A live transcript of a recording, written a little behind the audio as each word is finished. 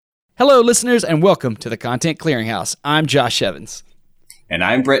Hello, listeners, and welcome to the Content Clearinghouse. I'm Josh Evans. And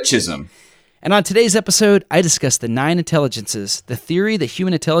I'm Brett Chisholm. And on today's episode, I discuss the 9 intelligences, the theory that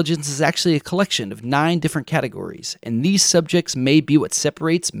human intelligence is actually a collection of 9 different categories, and these subjects may be what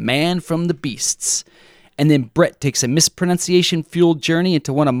separates man from the beasts. And then Brett takes a mispronunciation-fueled journey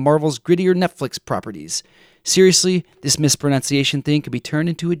into one of Marvel's grittier Netflix properties. Seriously, this mispronunciation thing could be turned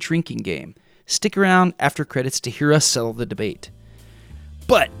into a drinking game. Stick around after credits to hear us settle the debate.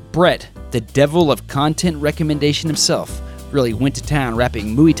 But Brett, the devil of content recommendation himself, really went to town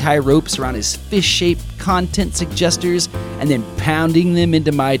wrapping Muay Thai ropes around his fish-shaped content suggesters and then pounding them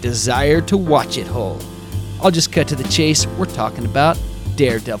into my desire to watch it hole. I'll just cut to the chase. We're talking about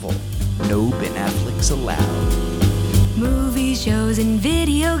Daredevil. No Ben Afflecks allowed. Movies, shows, and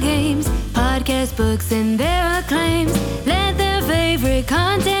video games, podcast, books, and their acclaims. Let their favorite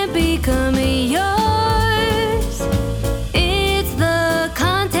content become yours. It's the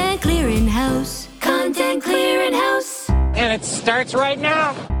Content Clearinghouse. Content Clearinghouse. And it starts right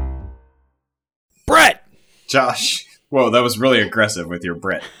now. Brett! Josh. Whoa, that was really aggressive with your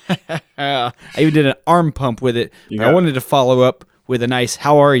Brett. I even did an arm pump with it. But I wanted to follow up with a nice,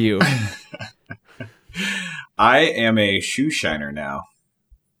 how are you? I am a shoe shiner now.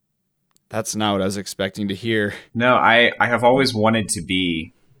 That's not what I was expecting to hear. No, I have always wanted to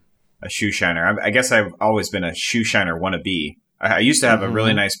be a shoe shiner. I guess I've always been a shoe shiner wannabe. I used to have a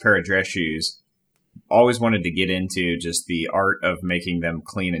really nice pair of dress shoes. Always wanted to get into just the art of making them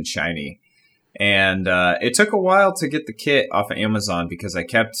clean and shiny. And it took a while to get the kit off of Amazon because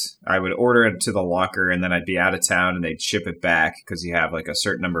I would order it to the locker and then I'd be out of town and they'd ship it back because you have like a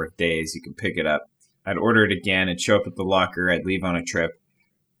certain number of days you can pick it up. I'd order it again and show up at the locker. I'd leave on a trip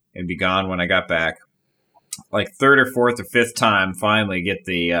and be gone when I got back. Like third or fourth or fifth time, finally get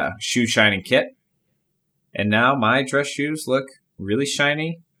the shoe shining kit. And now my dress shoes look really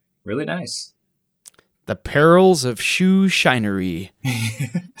shiny, really nice. The perils of shoe shinery.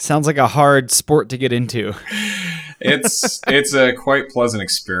 Sounds like a hard sport to get into. It's a quite pleasant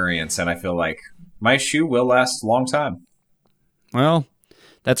experience, and I feel like my shoe will last a long time. Well,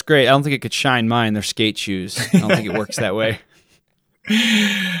 that's great. I don't think it could shine mine. They're skate shoes. I don't think it works that way.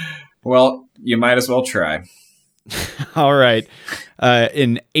 Well, you might as well try. All right.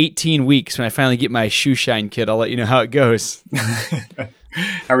 In 18 weeks, when I finally get my shoe shine kit, I'll let you know how it goes.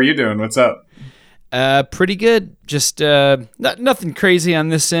 How are you doing? What's up? Pretty good. Just nothing crazy on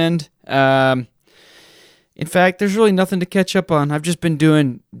this end. In fact, there's really nothing to catch up on. I've just been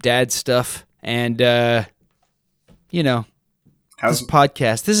doing dad stuff, and this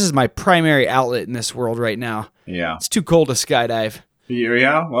podcast. This is my primary outlet in this world right now. Yeah, it's too cold to skydive.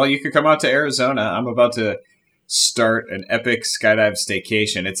 Yeah, well, you could come out to Arizona. I'm about to start an epic skydive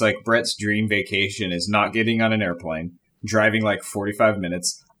staycation. It's like Brett's dream vacation is not getting on an airplane, driving like 45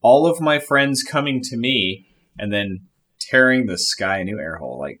 minutes. All of my friends coming to me and then tearing the sky a new air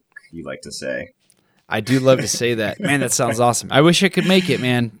hole, like you like to say. I do love to say that. Man, that sounds awesome. I wish I could make it,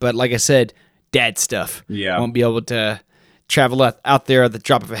 man. But like I said, dad stuff. Yeah. I won't be able to travel out there at the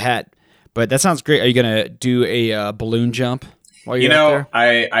drop of a hat. But that sounds great. Are you going to do a balloon jump while you're out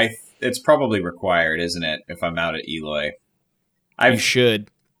there? It's probably required, isn't it, if I'm out at Eloy? You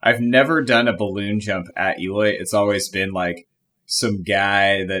should. I've never done a balloon jump at Eloy. It's always been like some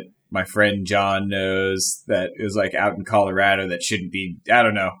guy that my friend John knows that is like out in Colorado that shouldn't be, I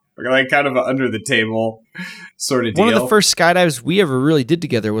don't know, like kind of under the table sort of deal. One of the first skydives we ever really did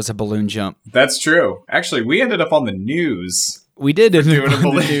together was a balloon jump. That's true. Actually, we ended up on the news. We did end doing up a on the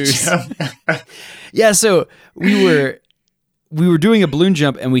balloon news. jump. Yeah, so we were doing a balloon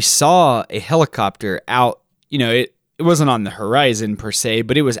jump and we saw a helicopter out, it wasn't on the horizon per se,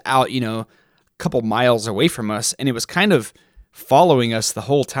 but it was out, a couple miles away from us, and it was kind of following us the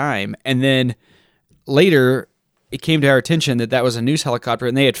whole time. And then later it came to our attention that was a news helicopter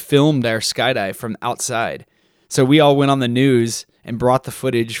and they had filmed our skydive from outside. So we all went on the news and brought the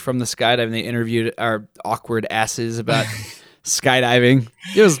footage from the skydive and they interviewed our awkward asses about skydiving.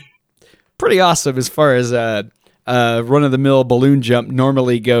 It was pretty awesome as far as run-of-the-mill balloon jump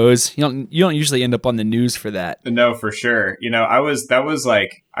normally goes. You don't usually end up on the news for that. No, for sure.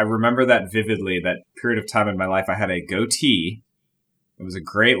 I remember that vividly, that period of time in my life. I had a goatee. It was a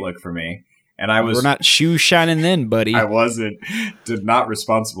great look for me. And We're not shoe shining then, buddy. I did not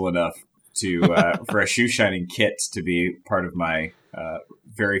responsible enough for a shoe shining kit to be part of my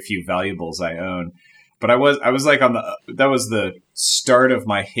very few valuables I own. But I was like that was the start of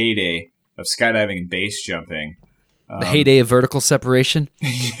my heyday of skydiving and base jumping. The heyday of vertical separation.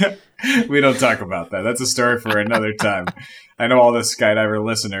 We don't talk about that. That's a story for another time. I know all the skydiver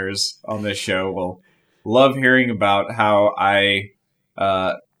listeners on this show will love hearing about how I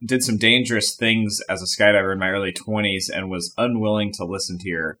did some dangerous things as a skydiver in my early 20s and was unwilling to listen to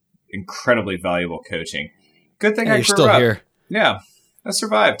your incredibly valuable coaching. Good thing I You're grew still up. here. Yeah, I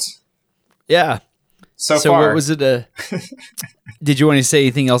survived. Yeah. So far. What was it? Did you want to say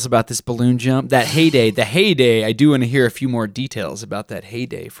anything else about this balloon jump? That heyday, the heyday. I do want to hear a few more details about that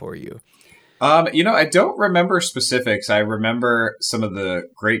heyday for you. I don't remember specifics. I remember some of the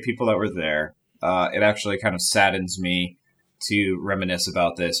great people that were there. It actually kind of saddens me to reminisce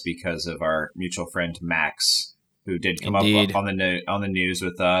about this because of our mutual friend Max, who did come Indeed. up on the news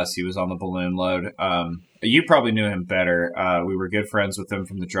with us. He was on the balloon load. You probably knew him better. We were good friends with him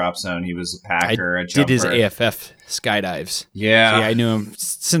from the drop zone. He was a packer, a jumper. Did his AFF skydives. Yeah. So yeah, I knew him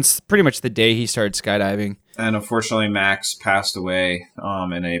since pretty much the day he started skydiving. And unfortunately, Max passed away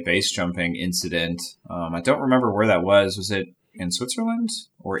in a base jumping incident. I don't remember where that was. Was it in Switzerland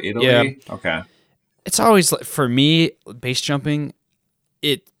or Italy? Yeah. Okay. It's always, for me, base jumping,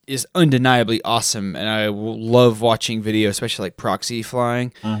 it is undeniably awesome, and I love watching video, especially like proxy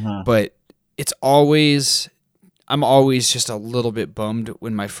flying. Mm-hmm. But I'm always just a little bit bummed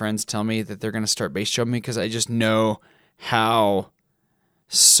when my friends tell me that they're going to start base jumping, because I just know how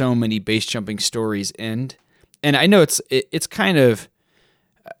so many base jumping stories end. And I know it's kind of,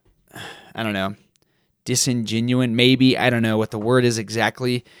 I don't know, disingenuous, maybe. I don't know what the word is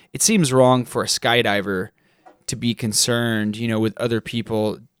exactly. It seems wrong for a skydiver to be concerned, with other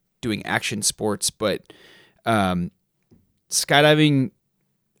people doing action sports, but skydiving,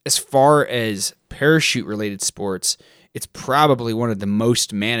 as far as parachute related sports, it's probably one of the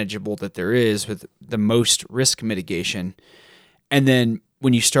most manageable that there is, with the most risk mitigation. And then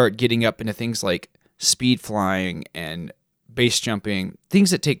when you start getting up into things like speed flying and base jumping,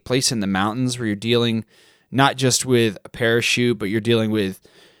 things that take place in the mountains, where you're dealing not just with a parachute, but you're dealing with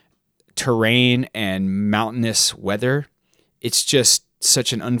terrain and mountainous weather, it's just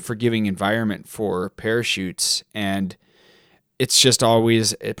such an unforgiving environment for parachutes. And it's just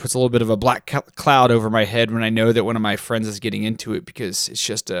always, it puts a little bit of a black cloud over my head when I know that one of my friends is getting into it, because it's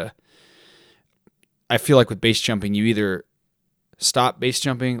just I feel like with base jumping, you either stop base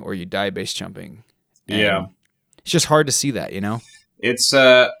jumping or you die base jumping. And yeah. It's just hard to see that, It's,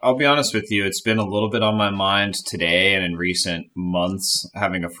 I'll be honest with you, it's been a little bit on my mind today and in recent months,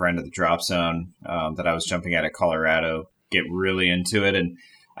 having a friend at the drop zone that I was jumping at Colorado get really into it. And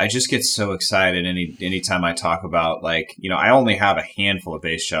I just get so excited anytime I talk about, like, I only have a handful of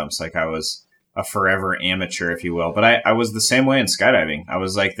base jumps. Like, I was a forever amateur, if you will. But I was the same way in skydiving. I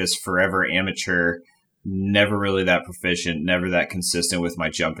was like this forever amateur, never really that proficient, never that consistent with my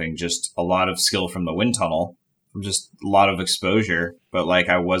jumping, just a lot of skill from the wind tunnel, from just a lot of exposure. But like,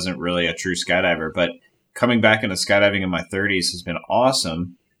 I wasn't really a true skydiver. But coming back into skydiving in my 30s has been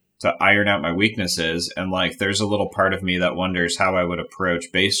awesome to iron out my weaknesses. And like, there's a little part of me that wonders how I would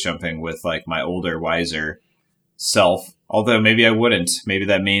approach base jumping with like my older, wiser self. Although maybe I wouldn't. Maybe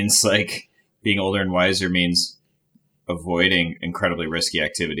that means like being older and wiser means avoiding incredibly risky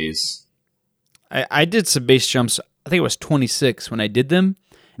activities. I did some base jumps. I think it was 26 when I did them.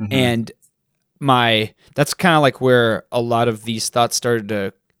 Mm-hmm. And that's kind of like where a lot of these thoughts started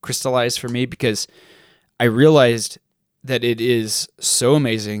to crystallize for me, because I realized that it is so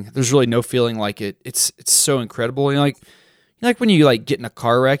amazing. There's really no feeling like it. It's so incredible. Like when you like get in a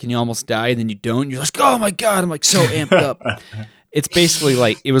car wreck and you almost die and then you don't, you're like, oh my God, I'm like so amped up. It's basically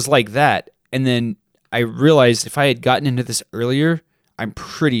like, it was like that. And then I realized if I had gotten into this earlier, I'm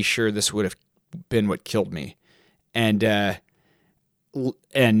pretty sure this would have been what killed me. And I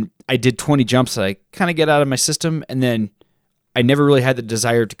did 20 jumps that I kind of get out of my system. And then I never really had the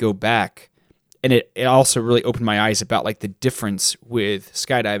desire to go back. And it also really opened my eyes about like the difference with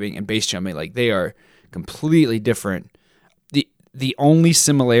skydiving and base jumping. Like, they are completely different. The only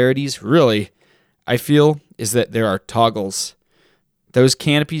similarities, really, I feel, is that there are toggles. Those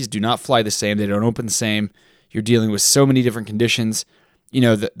canopies do not fly the same. They don't open the same. You're dealing with so many different conditions.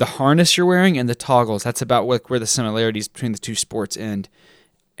 The harness you're wearing and the toggles, that's about where the similarities between the two sports end.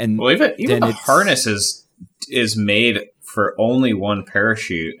 And well, even the harness is made for only one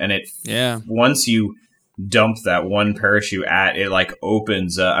parachute, and once you dump that one parachute it like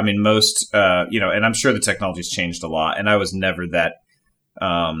opens I mean, most and I'm sure the technology's changed a lot, and I was never that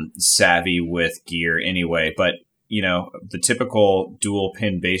savvy with gear anyway, but the typical dual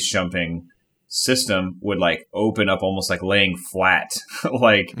pin base jumping system would like open up almost like laying flat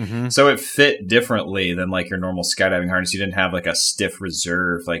like mm-hmm. So it fit differently than like your normal skydiving harness. You didn't have like a stiff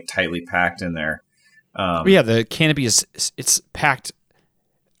reserve like tightly packed in there. The canopy it's packed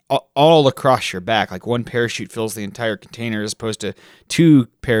all across your back. Like one parachute fills the entire container as opposed to two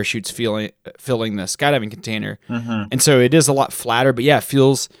parachutes filling the skydiving container. And so it is a lot flatter, but yeah, it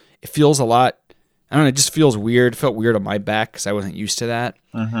feels a lot, I don't know, it just feels weird. It felt weird on my back because I wasn't used to that.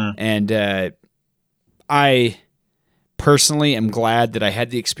 And I personally am glad that I had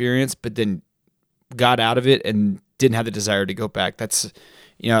the experience, but then got out of it and didn't have the desire to go back. That's,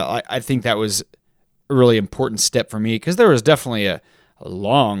 I think that was a really important step for me because there was definitely a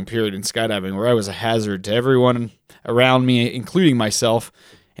long period in skydiving where I was a hazard to everyone around me, including myself,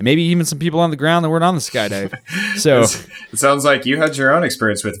 and maybe even some people on the ground that weren't on the skydive. So it sounds like you had your own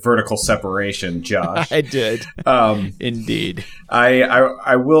experience with vertical separation, Josh. I did. Indeed.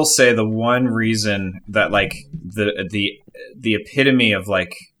 I will say the one reason that like the epitome of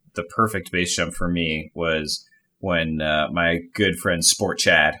like the perfect base jump for me was when my good friend Sport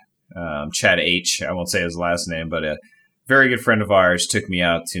Chad H, I won't say his last name, but a very good friend of ours took me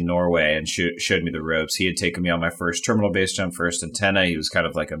out to Norway and showed me the ropes. He had taken me on my first terminal base jump, first antenna. He was kind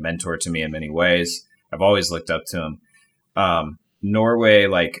of like a mentor to me in many ways. I've always looked up to him. Norway,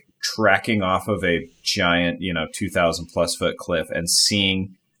 like tracking off of a giant, 2,000 plus foot cliff and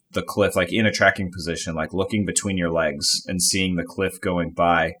seeing the cliff like in a tracking position, like looking between your legs and seeing the cliff going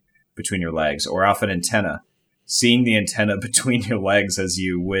by between your legs, or off an antenna, seeing the antenna between your legs as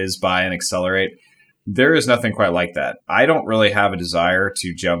you whiz by and accelerate. There is nothing quite like that. I don't really have a desire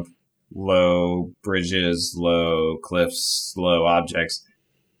to jump low bridges, low cliffs, low objects.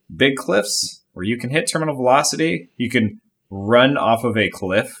 Big cliffs where you can hit terminal velocity, you can run off of a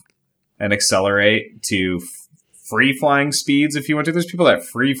cliff and accelerate to free flying speeds if you want to. There's people that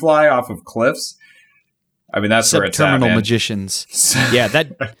free fly off of cliffs. I mean, that's where it's at, terminal man. magicians. Yeah,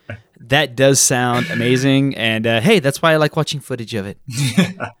 that does sound amazing. And hey, that's why I like watching footage of it.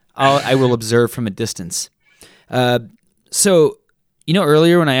 I will observe from a distance. So,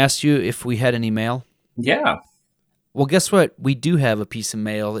 earlier when I asked you if we had any mail? Yeah. Well, guess what? We do have a piece of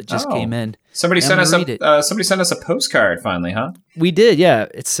mail that just came in. Somebody sent us a postcard finally, huh? We did, yeah.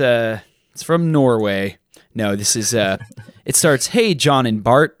 It's from Norway. No, this is it starts, "Hey, John and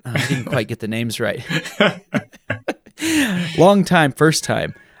Bart." I didn't quite get the names right. Long time, first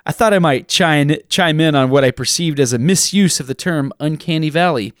time. I thought I might chime in on what I perceived as a misuse of the term uncanny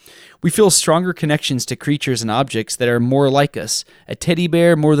valley. We feel stronger connections to creatures and objects that are more like us. A teddy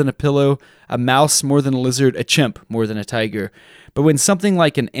bear more than a pillow, a mouse more than a lizard, a chimp more than a tiger. But when something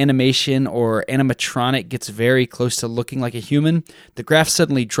like an animation or animatronic gets very close to looking like a human, the graph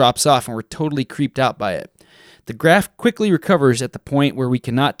suddenly drops off and we're totally creeped out by it. The graph quickly recovers at the point where we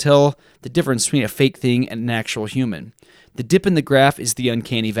cannot tell the difference between a fake thing and an actual human. The dip in the graph is the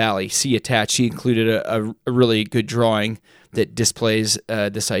uncanny valley. See attached. He included a really good drawing that displays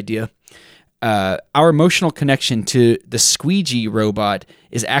this idea. Our emotional connection to the squeegee robot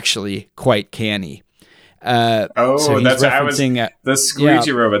is actually quite canny. So that's referencing the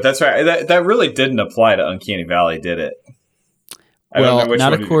squeegee robot. That's right. That really didn't apply to Uncanny Valley, did it? Well,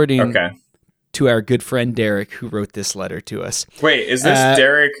 not according to our good friend Derek, who wrote this letter to us. Wait, is this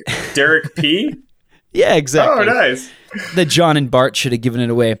Derek P? Yeah, exactly. Oh, nice. That John and Bart should have given it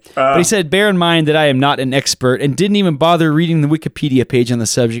away. But he said, bear in mind that I am not an expert and didn't even bother reading the Wikipedia page on the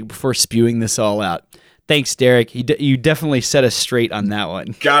subject before spewing this all out. Thanks, Derek. You definitely set us straight on that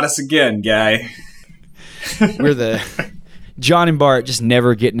one. Got us again, guy. We're the John and Bart just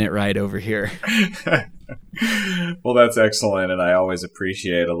never getting it right over here. Well, that's excellent, and I always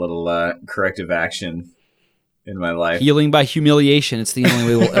appreciate a little corrective action in my life. Healing by humiliation. It's the only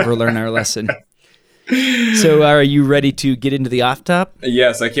way we'll ever learn our lesson. So are you ready to get into the off-top?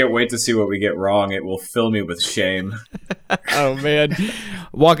 Yes, I can't wait to see what we get wrong. It will fill me with shame. Oh, man.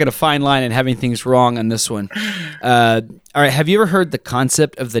 Walking a fine line and having things wrong on this one. All right, have you ever heard the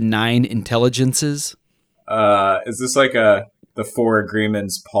concept of the 9 intelligences? Is this like the 4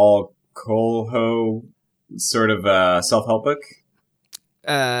 Agreements Paul Coelho sort of self-help book?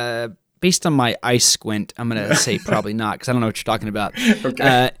 Based on my eye squint, I'm going to say probably not, because I don't know what you're talking about.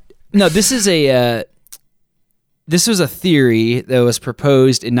 Okay. No, this was a theory that was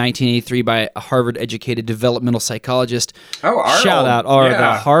proposed in 1983 by a Harvard-educated developmental psychologist. Oh, Arnold. Shout out,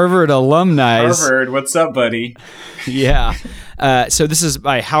 the Harvard alumni. Harvard, what's up, buddy? Yeah. So this is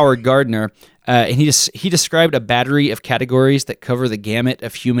by Howard Gardner, and he described a battery of categories that cover the gamut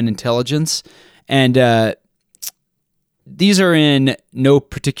of human intelligence, and these are in no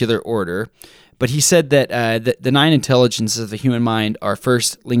particular order. But he said that the 9 intelligences of the human mind are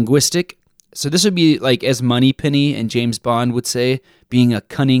first linguistic. So this would be like, as Moneypenny and James Bond would say, being a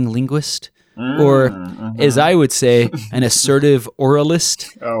cunning linguist. Or, as I would say, an assertive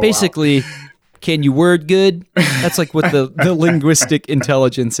oralist. Oh, basically, wow. Can you word good? That's like what the linguistic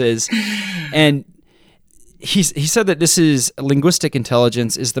intelligence is. And he said that this is linguistic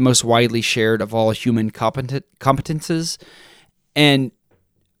intelligence is the most widely shared of all human competences. And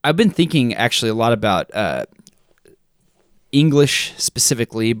I've been thinking actually a lot about English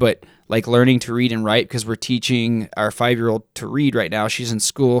specifically, but like learning to read and write, because we're teaching our 5-year-old to read right now. She's in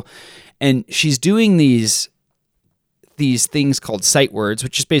school, and she's doing these things called sight words,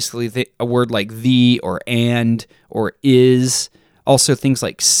 which is basically a word like the or and or is. Also things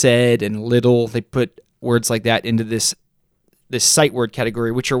like said and little. They put words like that into this sight word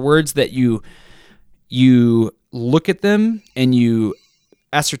category, which are words that you look at them and you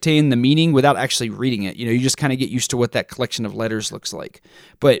ascertain the meaning without actually reading it. You just kind of get used to what that collection of letters looks like.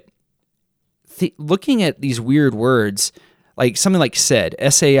 But looking at these weird words, like something like said,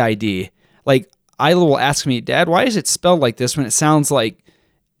 S-A-I-D, like Isla will ask me, Dad, why is it spelled like this when it sounds like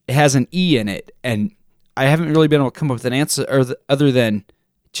it has an E in it? And I haven't really been able to come up with an answer other than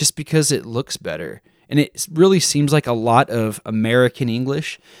just because it looks better. And it really seems like a lot of American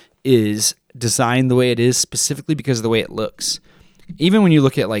English is designed the way it is specifically because of the way it looks. Even when you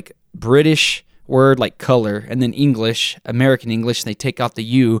look at like British word like color and then English, American English, and they take out the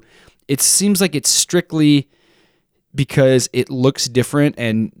U, it seems like it's strictly because it looks different,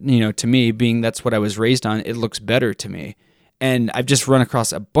 and to me, being that's what I was raised on, it looks better to me. And I've just run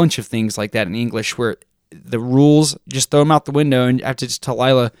across a bunch of things like that in English where the rules, just throw them out the window, and I have to just tell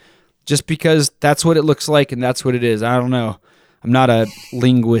Lila, just because that's what it looks like and that's what it is. I don't know. I'm not a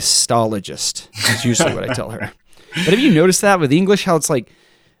linguistologist. That's usually what I tell her. But have you noticed that with English, how it's like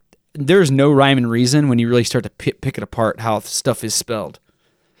there's no rhyme and reason when you really start to pick it apart, how stuff is spelled?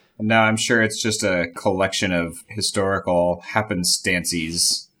 No, I'm sure it's just a collection of historical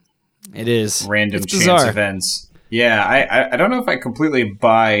happenstances. It is. Random it's chance bizarre. events. Yeah, I don't know if I completely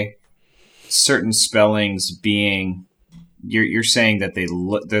buy certain spellings being... You're saying that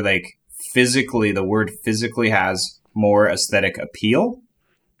they're like physically, the word physically has more aesthetic appeal?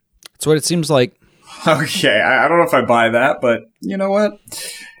 That's what it seems like. Okay, I don't know if I buy that, but you know what?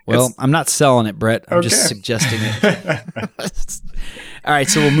 Well, I'm not selling it, Brett. I'm just suggesting it. All right,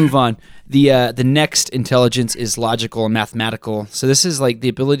 so we'll move on. The next intelligence is logical and mathematical. So this is like the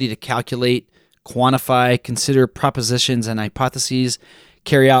ability to calculate, quantify, consider propositions and hypotheses,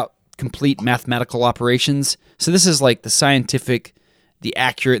 carry out complete mathematical operations. So this is like the scientific, the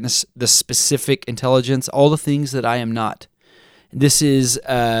accurate, and the specific intelligence, all the things that I am not. This is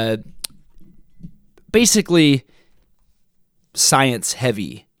basically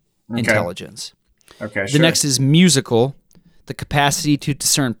science-heavy intelligence. Okay, The next is musical, the capacity to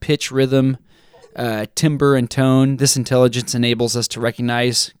discern pitch, rhythm, timbre, and tone. This intelligence enables us to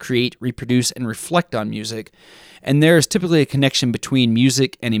recognize, create, reproduce, and reflect on music. And there is typically a connection between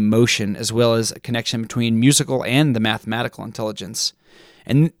music and emotion, as well as a connection between musical and the mathematical intelligence.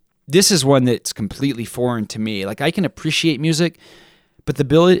 And this is one that's completely foreign to me. Like, I can appreciate music, but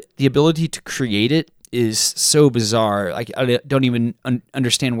the ability to create it is so bizarre. Like, I don't even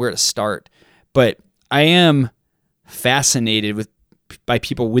understand where to start. But I am fascinated by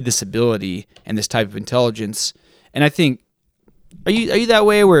people with this ability and this type of intelligence. And I think, are you that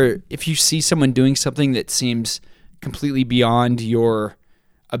way, where if you see someone doing something that seems completely beyond your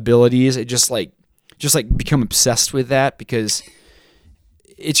abilities, it just become obsessed with that? Because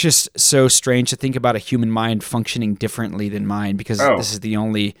it's just so strange to think about a human mind functioning differently than mine, because this is the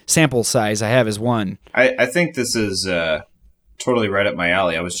only sample size I have is one. I think this is totally right up my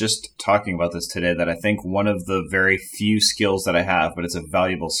alley. I was just talking about this today, that I think one of the very few skills that I have, but it's a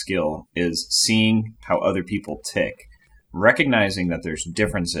valuable skill, is seeing how other people tick, recognizing that there's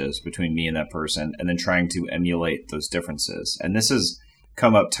differences between me and that person, and then trying to emulate those differences. And this has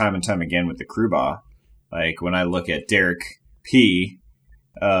come up time and time again with the Crewbah. Like when I look at Derek P.,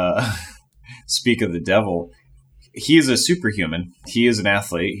 speak of the devil, he is a superhuman. He is an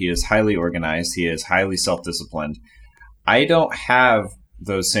athlete. He is highly organized. He is highly self-disciplined. I don't have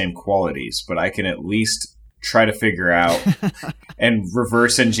those same qualities, but I can at least try to figure out and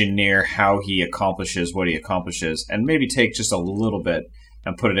reverse engineer how he accomplishes what he accomplishes, and maybe take just a little bit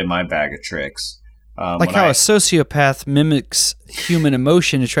and put it in my bag of tricks. Like how a sociopath mimics human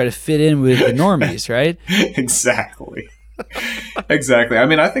emotion to try to fit in with the normies, right? Exactly. Exactly. I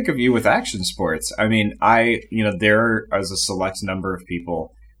mean, I think of you with action sports. I mean, there is a select number of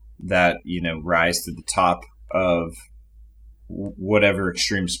people that, rise to the top of whatever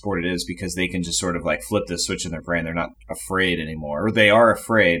extreme sport it is, because they can just sort of like flip this switch in their brain. They're not afraid anymore, or they are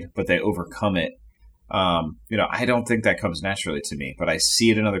afraid, but they overcome it. I don't think that comes naturally to me, but I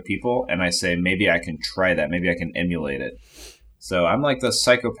see it in other people, and I say, maybe I can try that. Maybe I can emulate it. So I'm like the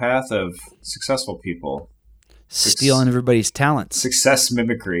psychopath of successful people. Stealing everybody's talents. Success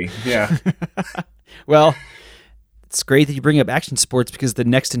mimicry. Yeah. Well, it's great that you bring up action sports because the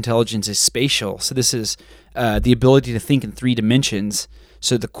next intelligence is spatial. So this is the ability to think in 3 dimensions.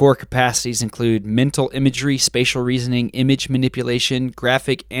 So the core capacities include mental imagery, spatial reasoning, image manipulation,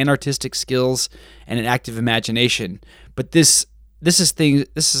 graphic and artistic skills, and an active imagination. But this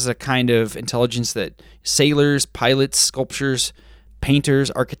is a kind of intelligence that sailors, pilots, sculptors, painters,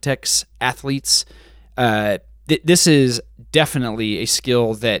 architects, athletes. This is definitely a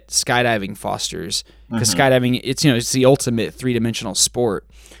skill that skydiving fosters because skydiving it's the ultimate 3-dimensional sport.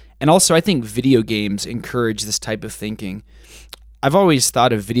 And also I think video games encourage this type of thinking. I've always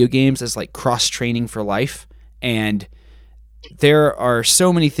thought of video games as like cross-training for life, and there are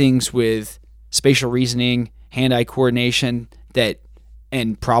so many things with spatial reasoning, hand-eye coordination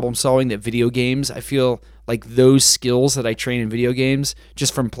and problem solving that video games, I feel like those skills that I train in video games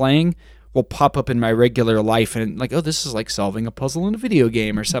just from playing will pop up in my regular life and like, oh, this is like solving a puzzle in a video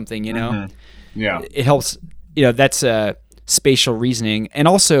game or something, you know? Yeah. It helps, that's spatial reasoning. And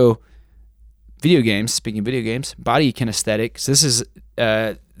also video games, speaking of video games, body kinesthetics. This is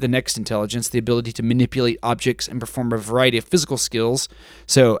the next intelligence, the ability to manipulate objects and perform a variety of physical skills.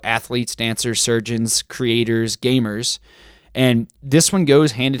 So athletes, dancers, surgeons, creators, gamers. And this one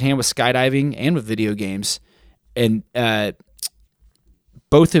goes hand in hand with skydiving and with video games. And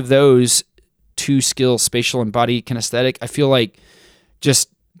both of those 2 skills, spatial and body kinesthetic, I feel like just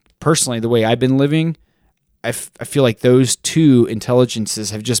personally the way I've been living, I feel like those 2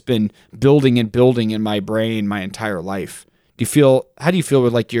 intelligences have just been building and building in my brain my entire life. How do you feel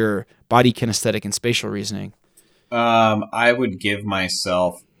with like your body kinesthetic and spatial reasoning? I would give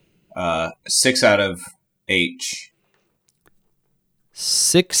myself 6 out of H.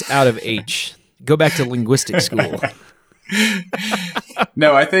 6 out of H. Go back to linguistic school.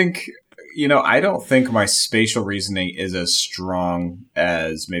 No, I think, I don't think my spatial reasoning is as strong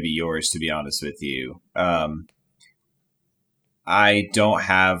as maybe yours, to be honest with you. I don't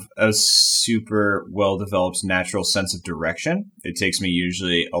have a super well-developed natural sense of direction. It takes me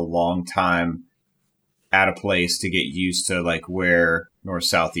usually a long time at a place to get used to like where north,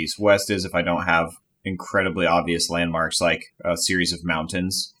 south, east, west is if I don't have incredibly obvious landmarks like a series of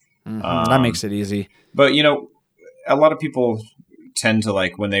mountains. That makes it easy. But, a lot of people tend to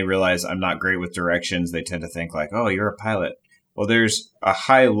like when they realize I'm not great with directions, they tend to think like, oh, you're a pilot. Well, there's a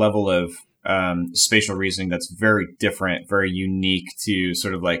high level of spatial reasoning that's very different, very unique to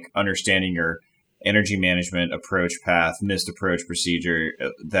sort of like understanding your energy management approach path, missed approach procedure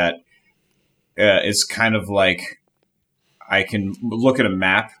that is kind of like I can look at a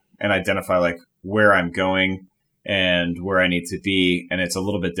map and identify like where I'm going and where I need to be. And it's a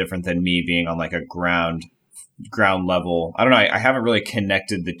little bit different than me being on like a ground level. I don't know. I haven't really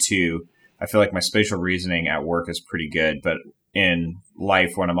connected the 2. I feel like my spatial reasoning at work is pretty good, but in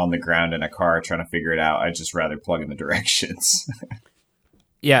life, when I'm on the ground in a car trying to figure it out, I'd just rather plug in the directions.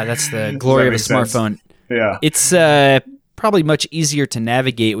 Yeah, that's the glory of a smartphone. Yeah. It's probably much easier to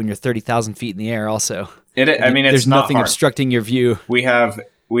navigate when you're 30,000 feet in the air also. There's nothing hard. obstructing your view. We have,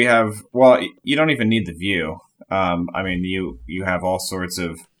 well, you don't even need the view. You have all sorts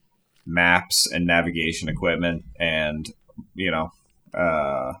of maps and navigation equipment and,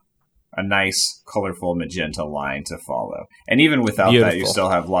 a nice, colorful magenta line to follow. And even without that, you still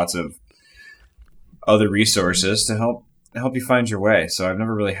have lots of other resources to help you find your way. So I've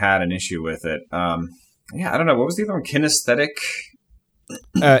never really had an issue with it. I don't know. What was the other one? Kinesthetic?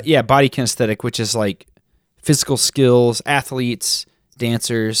 Body kinesthetic, which is like physical skills, athletes,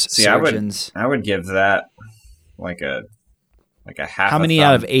 dancers, surgeons. I would give that like a half. How many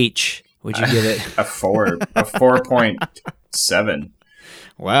out of H would you give it? A 4.7.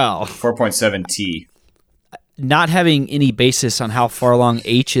 Wow. 4.7 T. Not having any basis on how far along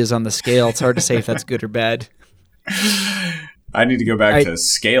H is on the scale, it's hard to say if that's good or bad. I need to go back to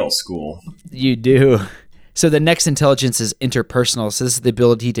scale school. You do. So the next intelligence is interpersonal. So this is the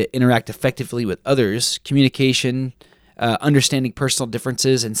ability to interact effectively with others, communication, understanding personal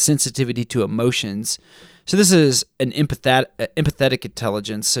differences, and sensitivity to emotions. So this is an empathetic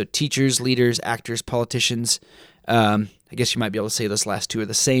intelligence. So teachers, leaders, actors, politicians. I guess you might be able to say those last 2 are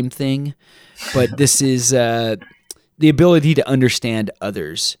the same thing, but this is the ability to understand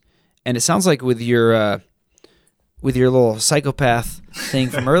others. And it sounds like with your little psychopath thing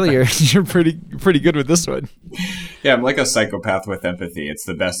from earlier, you're pretty good with this one. Yeah, I'm like a psychopath with empathy. It's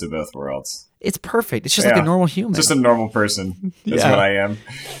the best of both worlds. It's perfect. It's just like a normal human. Just a normal person. That's what I am.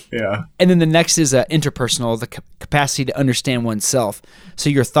 Yeah. And then the next is interpersonal, the capacity to understand oneself. So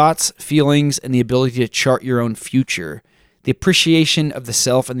your thoughts, feelings, and the ability to chart your own future. the appreciation of the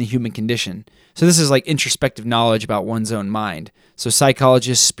self and the human condition. So this is like introspective knowledge about one's own mind. So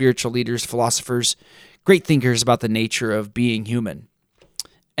psychologists, spiritual leaders, philosophers, great thinkers about the nature of being human.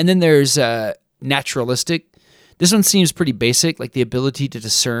 And then there's naturalistic. This one seems pretty basic, like the ability to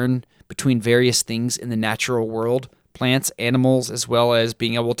discern between various things in the natural world, plants, animals, as well as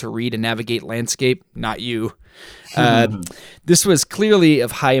being able to read and navigate landscape. Not you. This was clearly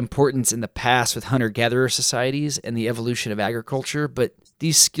of high importance in the past with hunter-gatherer societies and the evolution of agriculture, but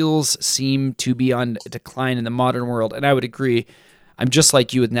these skills seem to be on decline in the modern world, and I would agree. I'm just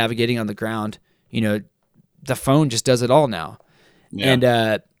like you with navigating on the ground. You know, the phone just does it all now. Yeah.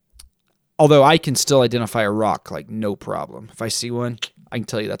 And although I can still identify a rock, like no problem. If I see one, I can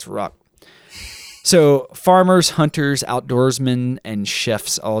tell you that's a rock. So farmers, hunters, outdoorsmen, and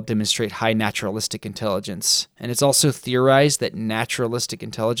chefs all demonstrate high naturalistic intelligence. And it's also theorized that naturalistic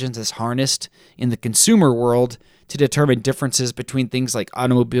intelligence is harnessed in the consumer world to determine differences between things like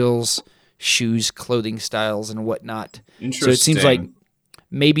automobiles, shoes, clothing styles, and whatnot. Interesting. So it seems like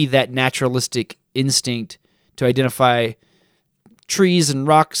maybe that naturalistic instinct to identify trees and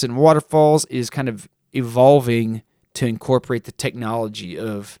rocks and waterfalls is kind of evolving to incorporate the technology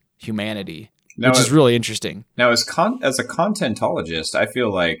of humanity. Which is really interesting. Now, as a contentologist, I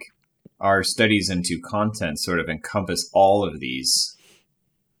feel like our studies into content sort of encompass all of these.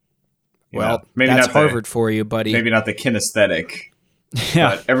 Well, maybe that's not Harvard for you, buddy. Maybe not the kinesthetic,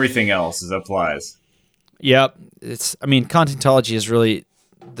 but everything else applies. Yep. Contentology is really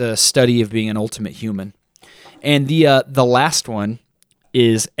the study of being an ultimate human. And the last one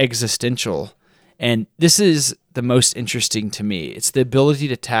is existential. And this is the most interesting to me. It's the ability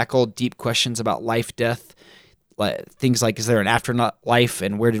to tackle deep questions about life, death, things like, is there an afterlife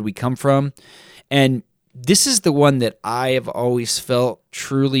and where did we come from? And this is the one that I have always felt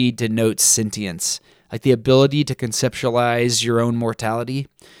truly denotes sentience, like the ability to conceptualize your own mortality.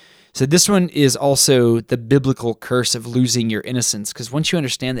 So this one is also the biblical curse of losing your innocence, because once you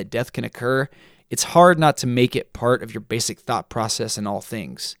understand that death can occur, it's hard not to make it part of your basic thought process in all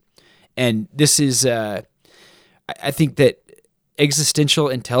things. And this is, I think that existential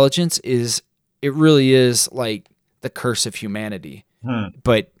intelligence it really is like the curse of humanity.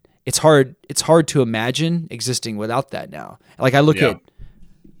 But it's hard to imagine existing without that now. Like I look at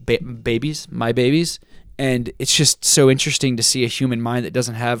my babies, and it's just so interesting to see a human mind that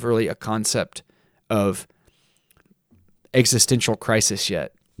doesn't have really a concept of existential crisis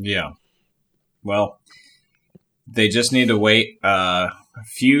yet. Yeah. Well, they just need to wait a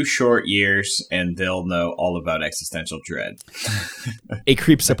few short years and they'll know all about existential dread. It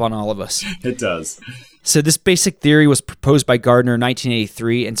creeps up on all of us. It does. So this basic theory was proposed by Gardner in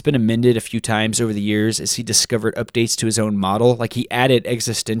 1983, and it's been amended a few times over the years as he discovered updates to his own model. Like he added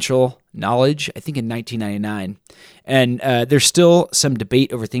existential knowledge, I think in 1999. And there's still some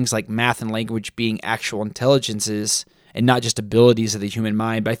debate over things like math and language being actual intelligences and not just abilities of the human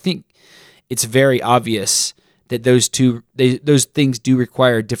mind. But I think it's very obvious that those things do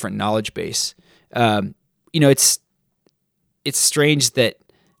require a different knowledge base. It's strange that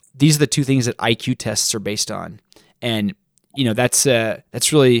these are the two things that IQ tests are based on, and that's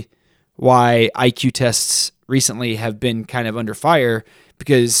really why IQ tests recently have been kind of under fire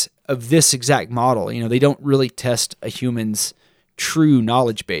because of this exact model. They don't really test a human's true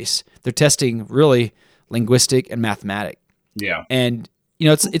knowledge base; they're testing really linguistic and mathematic. Yeah, and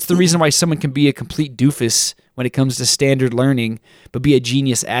it's the reason why someone can be a complete doofus when it comes to standard learning, but be a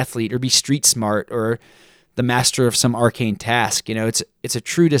genius athlete or be street smart or the master of some arcane task. It's a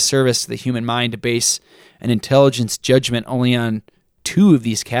true disservice to the human mind to base an intelligence judgment only on two of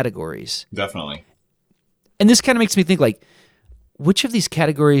these categories. Definitely. And this kind of makes me think, like, which of these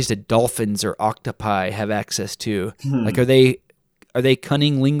categories do dolphins or octopi have access to? Like, are they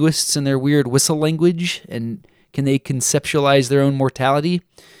cunning linguists in their weird whistle language, and can they conceptualize their own mortality?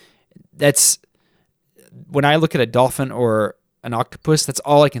 That's when I look at a dolphin or an octopus, that's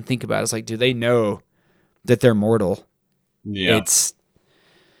all I can think about. Is like, do they know that they're mortal? Yeah.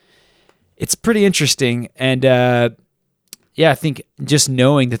 It's pretty interesting. And I think just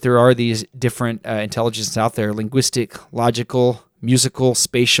knowing that there are these different intelligences out there, linguistic, logical, musical,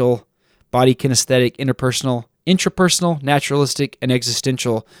 spatial, body kinesthetic, interpersonal, intrapersonal, naturalistic, and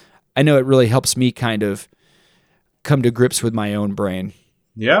existential, I know it really helps me kind of come to grips with my own brain.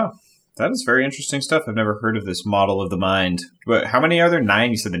 Yeah. That is very interesting stuff. I've never heard of this model of the mind. But how many are there? 9?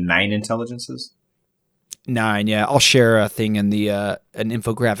 You said the 9 intelligences? 9, yeah. I'll share a thing in the an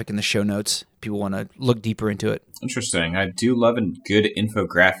infographic in the show notes if people want to look deeper into it. Interesting. I do love a good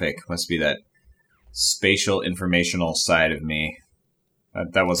infographic. Must be that spatial informational side of me.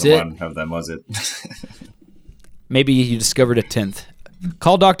 That wasn't one of them, was it? Maybe you discovered a 10th.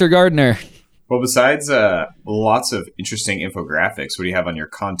 Call Dr. Gardner. Well, besides lots of interesting infographics, what do you have on your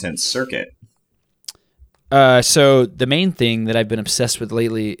content circuit? So the main thing that I've been obsessed with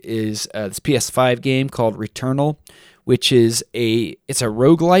lately is this PS5 game called Returnal, which is it's a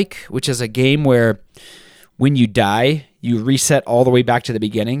roguelike, which is a game where when you die, you reset all the way back to the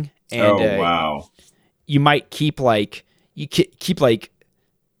beginning. And, wow. You might keep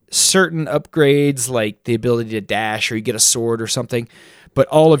certain upgrades, like the ability to dash or you get a sword or something, but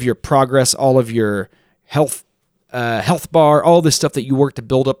all of your progress, all of your health bar, all this stuff that you work to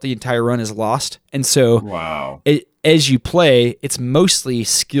build up the entire run is lost. And so wow. As you play, it's mostly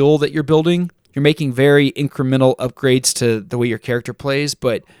skill that you're building. You're making very incremental upgrades to the way your character plays,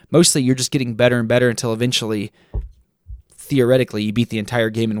 but mostly you're just getting better and better until eventually, theoretically, you beat the entire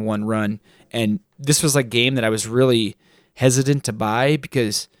game in one run. And this was a game that I was really hesitant to buy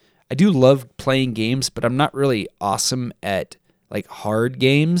because I do love playing games, but I'm not really awesome at like hard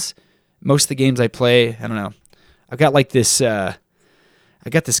games. Most of the games I play, I don't know. I've got like this, I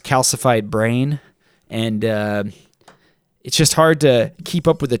got this calcified brain, and it's just hard to keep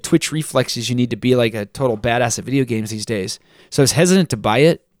up with the twitch reflexes you need to be like a total badass at video games these days. So I was hesitant to buy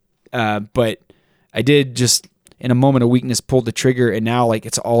it, but I did just in a moment of weakness pulled the trigger, and now like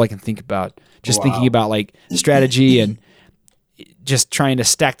it's all I can think about. Just thinking about like strategy and just trying to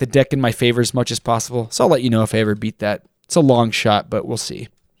stack the deck in my favor as much as possible. So I'll let you know if I ever beat that. It's a long shot, but we'll see.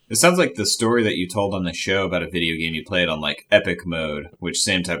 It sounds like the story that you told on the show about a video game you played on like epic mode, which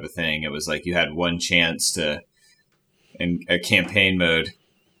same type of thing. It was like you had one chance to, in a campaign mode,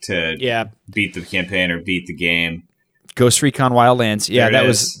 to beat the campaign or beat the game. Ghost Recon Wildlands. Yeah,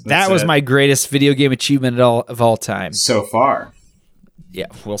 that was my greatest video game achievement of all time. So far. Yeah,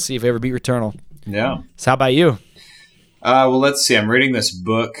 we'll see if I ever beat Returnal. Yeah. So how about you? Well, let's see. I'm reading this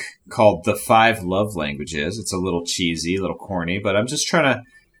book called The 5 Love Languages. It's a little cheesy, a little corny, but I'm just trying to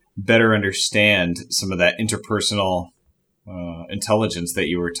better understand some of that interpersonal intelligence that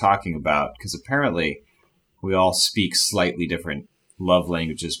you were talking about, because apparently we all speak slightly different love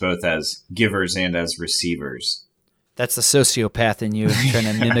languages, both as givers and as receivers. That's the sociopath in you trying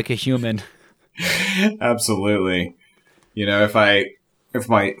to mimic a human. Absolutely. You know, if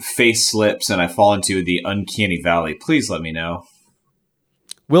my face slips and I fall into the uncanny valley, please let me know.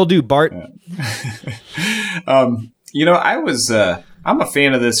 Will do, Bart. You know, I'm a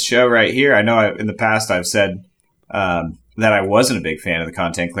fan of this show right here. I know in the past I've said that I wasn't a big fan of the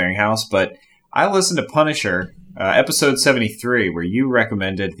Content Clearinghouse, but I listened to Punisher, episode 73, where you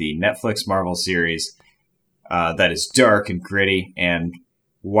recommended the Netflix Marvel series that is dark and gritty, and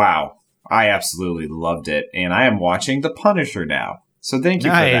wow, I absolutely loved it. And I am watching The Punisher now. So thank you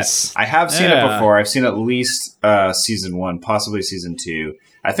for that. I have seen it before. I've seen at least season 1, possibly season 2.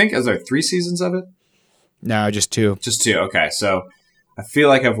 I think, is there 3 seasons of it? No, just 2. Just 2. Okay, so I feel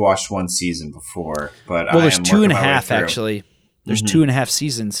like I've watched 1 season before, but there's 2.5 actually. There's 2.5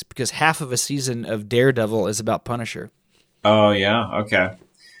 seasons because half of a season of Daredevil is about Punisher. Oh yeah, okay.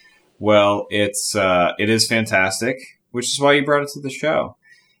 Well, it is fantastic, which is why you brought it to the show.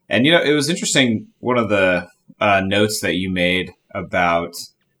 And you know, it was interesting. One of the notes that you made about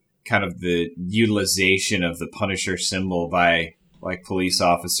kind of the utilization of the Punisher symbol by like police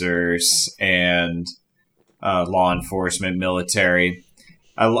officers and law enforcement, military.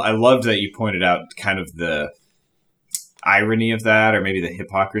 I loved that you pointed out kind of the irony of that, or maybe the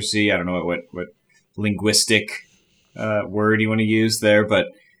hypocrisy. I don't know what linguistic word you want to use there, but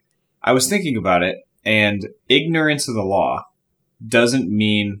I was thinking about it, and ignorance of the law doesn't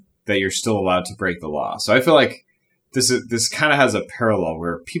mean that you're still allowed to break the law. So I feel like this kind of has a parallel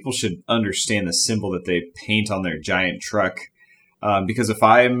where people should understand the symbol that they paint on their giant truck. Because if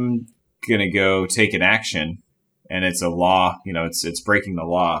I'm going to go take an action and it's a law, you know, it's breaking the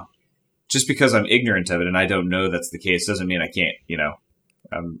law, just because I'm ignorant of it and I don't know that's the case doesn't mean I can't, you know,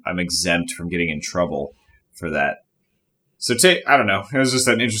 I'm exempt from getting in trouble for that. So I don't know. It was just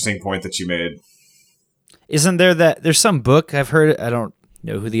an interesting point that you made. Isn't there there's some book I've heard, I don't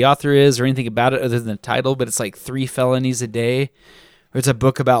know who the author is or anything about it other than the title, but it's like 3 felonies a day. Or it's a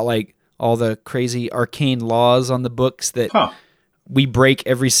book about like all the crazy arcane laws on the books that we break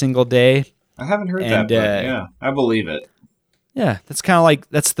every single day. I haven't heard that book. Yeah, I believe it. Yeah, that's kind of like,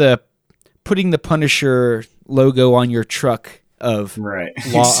 that's the putting the Punisher logo on your truck of law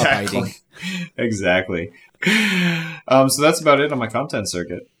abiding. Exactly. So that's about it on my content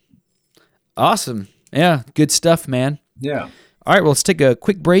circuit. Awesome. Yeah, good stuff, man. Yeah. All right, well, let's take a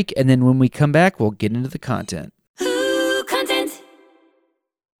quick break, and then when we come back, we'll get into the content. Ooh, content.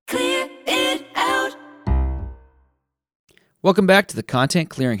 Clear it out. Welcome back to the Content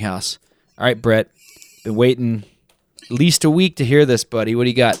Clearinghouse. All right, Brett, been waiting at least a week to hear this, buddy. What do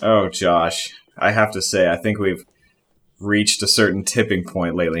you got? Oh, Josh, I have to say, I think we've reached a certain tipping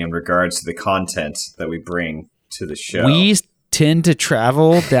point lately in regards to the content that we bring to the show. We tend to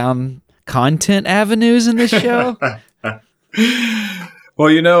travel down content avenues in this show.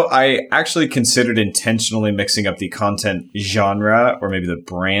 Well, I actually considered intentionally mixing up the content genre or maybe the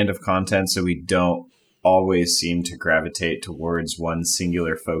brand of content so we don't always seem to gravitate towards one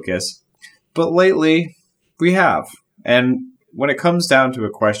singular focus. But lately, we have. And when it comes down to a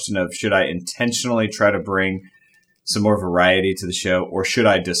question of should I intentionally try to bring some more variety to the show, or should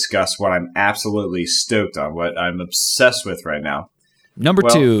I discuss what I'm absolutely stoked on, what I'm obsessed with right now? Number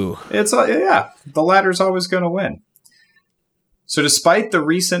 2. The latter's always going to win. So despite the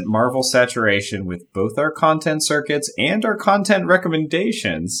recent Marvel saturation with both our content circuits and our content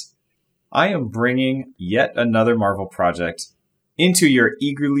recommendations, I am bringing yet another Marvel project into your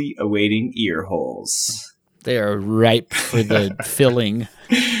eagerly awaiting ear holes. They are ripe for the filling.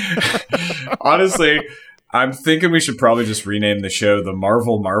 Honestly, I'm thinking we should probably just rename the show the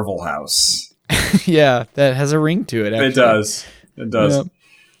Marvel House. Yeah, that has a ring to it. Actually. It does. Yep.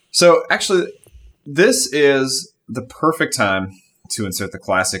 So actually, this is the perfect time to insert the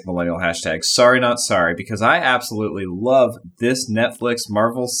classic millennial hashtag, sorry not sorry, because I absolutely love this Netflix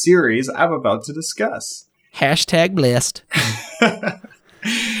Marvel series I'm about to discuss. Hashtag blessed.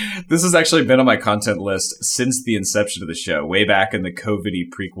 This has actually been on my content list since the inception of the show, way back in the COVID-y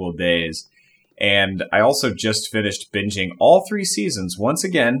prequel days. And I also just finished binging all 3 seasons once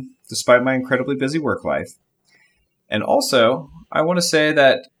again, despite my incredibly busy work life. And also, I want to say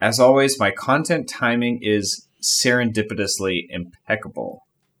that, as always, my content timing is serendipitously impeccable.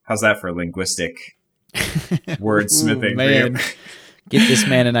 How's that for linguistic wordsmithing? Ooh, man. Get this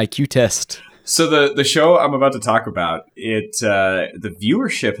man an IQ test. So the show I'm about to talk about, the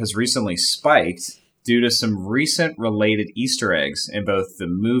viewership has recently spiked due to some recent related Easter eggs in both the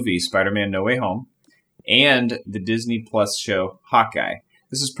movie Spider-Man No Way Home and the Disney Plus show Hawkeye.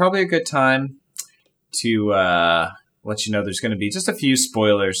 This is probably a good time to let you know there's going to be just a few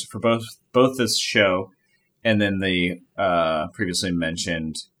spoilers for both this show and then the previously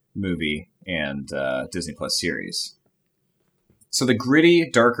mentioned movie and Disney Plus series. So the gritty,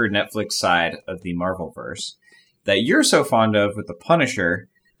 darker Netflix side of the Marvelverse that you're so fond of with The Punisher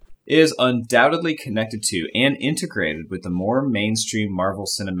is undoubtedly connected to and integrated with the more mainstream Marvel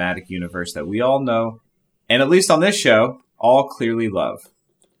Cinematic Universe that we all know, and at least on this show, all clearly love.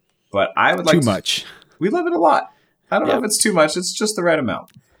 But I would like too much. We love it a lot. I don't know if it's too much. It's just the right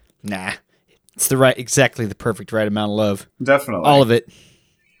amount. Nah. It's exactly the perfect right amount of love. Definitely. All of it.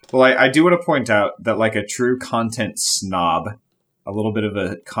 Well, I do want to point out that like a true content snob, a little bit of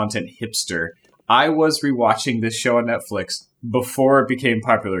a content hipster, I was rewatching this show on Netflix before it became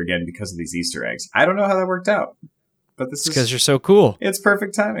popular again because of these Easter eggs. I don't know how that worked out, but this is because you're so cool. It's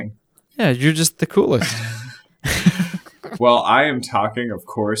perfect timing. Yeah, you're just the coolest. Well, I am talking, of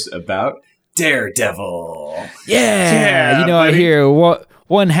course, about Daredevil. Yeah, you know, buddy. I hear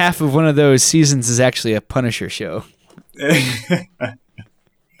one half of one of those seasons is actually a Punisher show.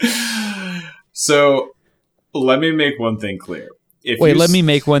 So, let me make one thing clear. Let me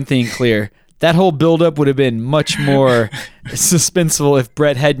make one thing clear. That whole build-up would have been much more suspenseful if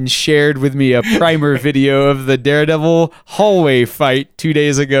Brett hadn't shared with me a primer video of the Daredevil hallway fight 2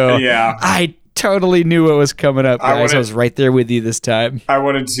 days ago. Yeah. I totally knew what was coming up, guys. I was right there with you this time. I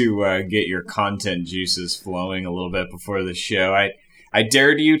wanted to get your content juices flowing a little bit before the show. I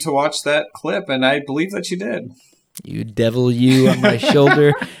dared you to watch that clip, and I believe that you did. You devil, you on my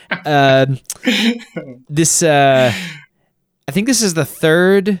shoulder. I think this is the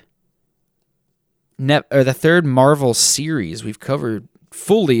third Marvel series we've covered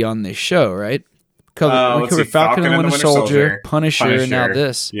fully on this show, right? We covered Falcon and the Winter Soldier, Punisher, and now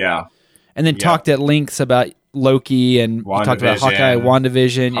this. Yeah. And then talked at lengths about Loki and we talked about Hawkeye,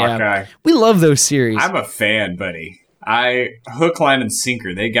 WandaVision. Yeah. We love those series. I'm a fan, buddy. Hook, line, and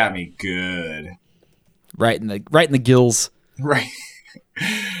sinker. They got me good. Right in the gills. Right.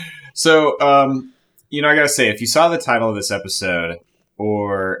 So, I gotta say, if you saw the title of this episode,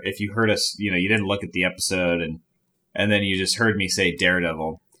 or if you heard us, you didn't look at the episode, and then you just heard me say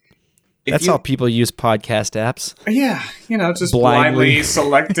Daredevil. That's how people use podcast apps. Yeah, just blindly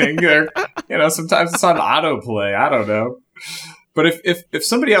selecting. Sometimes it's on autoplay. I don't know. But if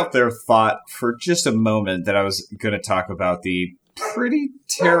somebody out there thought for just a moment that I was going to talk about the pretty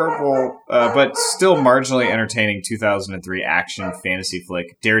terrible, but still marginally entertaining 2003 action fantasy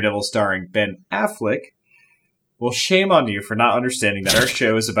flick Daredevil starring Ben Affleck, well, shame on you for not understanding that our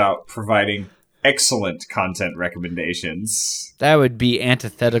show is about providing excellent content recommendations. That would be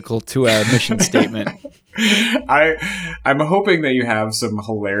antithetical to our mission statement. I'm hoping that you have some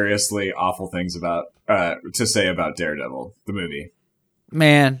hilariously awful things about to say about Daredevil, the movie.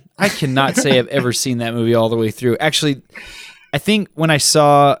 Man, I cannot say I've ever seen that movie all the way through. Actually, I think when I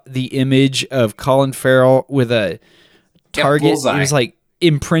saw the image of Colin Farrell with a target, it was like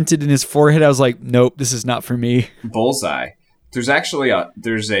imprinted in his forehead. I was like, nope, this is not for me. Bullseye. There's actually a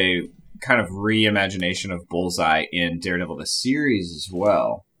kind of reimagination of Bullseye in Daredevil the series as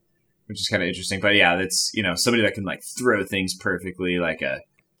well, which is kind of interesting. But yeah, that's somebody that can like throw things perfectly, like a.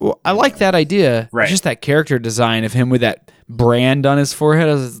 Well, I like that idea. Right. Just that character design of him with that brand on his forehead.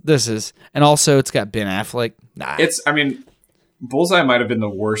 And also it's got Ben Affleck. Nah. Bullseye might have been the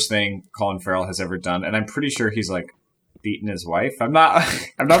worst thing Colin Farrell has ever done, and I'm pretty sure he's like beaten his wife. I'm not.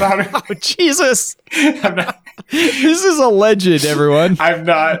 Oh, Jesus! This is a legend, everyone. I'm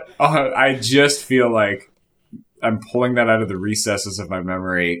not. I just feel like I'm pulling that out of the recesses of my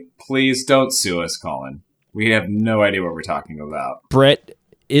memory. Please don't sue us, Colin. We have no idea what we're talking about. Brett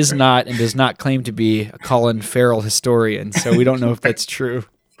is not and does not claim to be a Colin Farrell historian, so we don't know if that's true.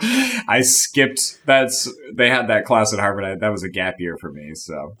 I skipped. They had that class at Harvard. That was a gap year for me.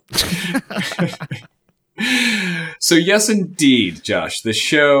 So, so yes, indeed, Josh. The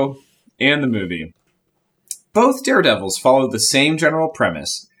show and the movie, both Daredevils follow the same general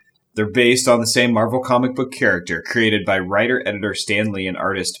premise. They're based on the same Marvel comic book character, created by writer-editor Stan Lee and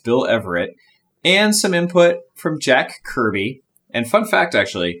artist Bill Everett, and some input from Jack Kirby. And fun fact,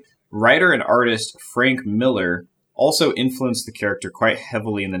 actually, writer and artist Frank Miller also influenced the character quite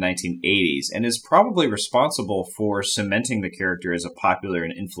heavily in the 1980s and is probably responsible for cementing the character as a popular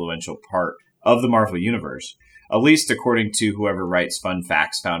and influential part of the Marvel Universe, at least according to whoever writes fun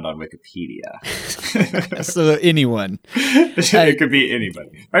facts found on Wikipedia. So anyone. It could be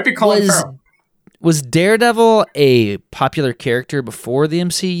anybody. Might be Colin Farrell. Was Daredevil a popular character before the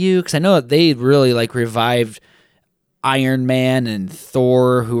MCU? Because I know they really like revived Iron Man and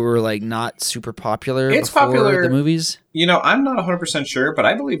Thor, who were like not super popular before the movies. I'm not 100% sure, but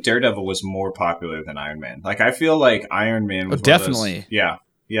I believe Daredevil was more popular than Iron Man. Like, I feel like Iron Man was definitely. Yeah.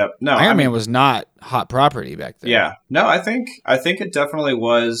 Yep. No, Iron Man was not hot property back then. Yeah. No, I think it definitely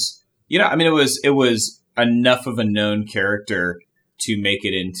was. It was enough of a known character to make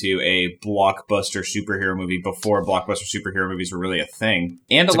it into a blockbuster superhero movie before blockbuster superhero movies were really a thing.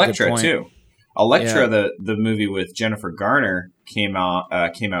 And That's Elektra too. Elektra, the movie with Jennifer Garner, came out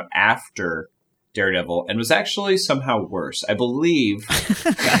after Daredevil and was actually somehow worse, I believe.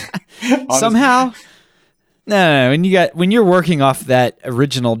 Somehow? No. When you're working off that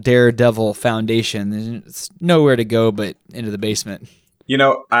original Daredevil foundation, it's nowhere to go but into the basement.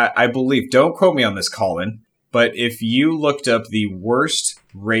 I believe, don't quote me on this, Colin, but if you looked up the worst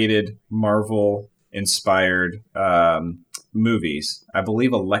rated Marvel-inspired movies, I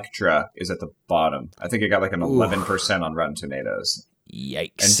believe Elektra is at the bottom. I think it got like an 11% on Rotten Tomatoes.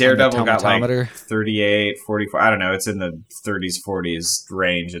 Yikes. And Daredevil got like 38, 44. I don't know. It's in the 30s, 40s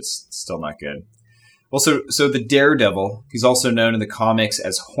range. It's still not good. Well, so the Daredevil, he's also known in the comics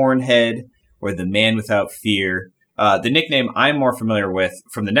as Hornhead or the Man Without Fear. The nickname I'm more familiar with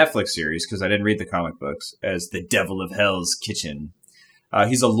from the Netflix series, because I didn't read the comic books, as the Devil of Hell's Kitchen.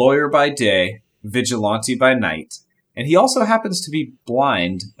 He's a lawyer by day, vigilante by night, and he also happens to be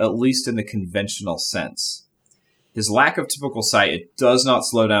blind, at least in the conventional sense. His lack of typical sight, it does not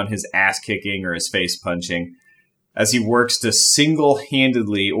slow down his ass-kicking or his face-punching, as he works to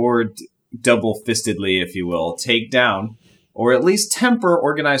single-handedly, or double-fistedly, if you will, take down, or at least temper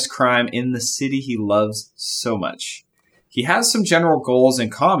organized crime in the city he loves so much. He has some general goals in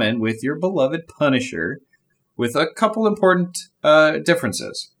common with your beloved Punisher, with a couple important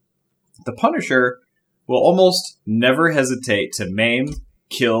differences. The Punisher will almost never hesitate to maim,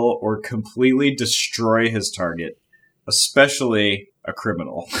 kill, or completely destroy his target, especially a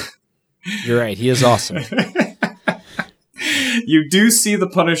criminal. You're right. He is awesome. You do see the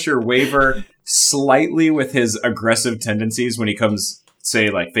Punisher waver slightly with his aggressive tendencies when he comes, say,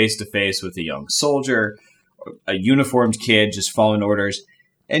 like face-to-face with a young soldier, a uniformed kid just following orders.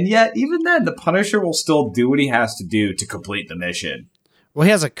 And yet, even then, the Punisher will still do what he has to do to complete the mission. Well,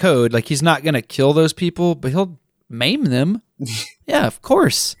 he has a code. Like, he's not going to kill those people, but he'll maim them. Yeah, of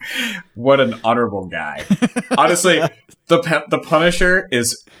course. What an honorable guy. Honestly, the Punisher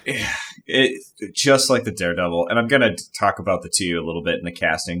is just like the Daredevil. And I'm going to talk about the two a little bit in the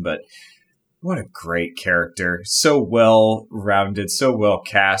casting, but what a great character. So well-rounded, so well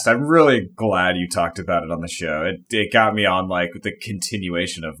cast. I'm really glad you talked about it on the show. It got me on like the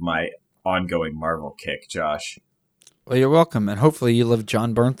continuation of my ongoing Marvel kick, Josh. Well, you're welcome, and hopefully you love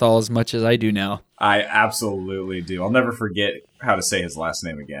John Bernthal as much as I do now. I absolutely do. I'll never forget how to say his last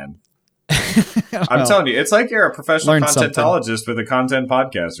name again. I'm telling you, it's like you're a professional Learn something. contentologist with a content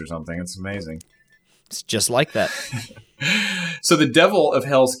podcast or something. It's amazing. It's just like that. So the Devil of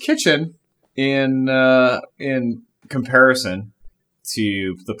Hell's Kitchen, in comparison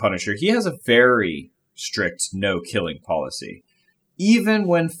to the Punisher, he has a very strict no-killing policy. Even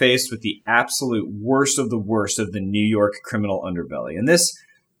when faced with the absolute worst of the New York criminal underbelly. And this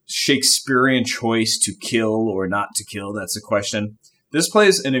Shakespearean choice to kill or not to kill, that's the question. This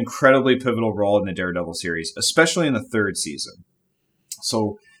plays an incredibly pivotal role in the Daredevil series, especially in the third season.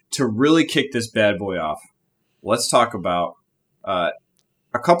 So to really kick this bad boy off, let's talk about a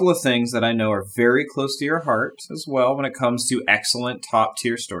couple of things that I know are very close to your heart as well when it comes to excellent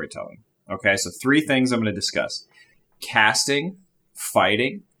top-tier storytelling. Okay, so 3 things I'm going to discuss. Casting,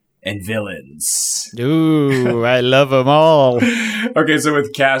 fighting, and villains. Ooh, I love them all. Okay, so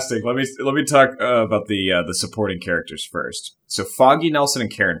with casting, let me talk about the supporting characters first. So Foggy Nelson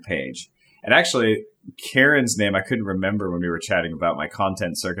and Karen Page. And actually, Karen's name I couldn't remember when we were chatting about my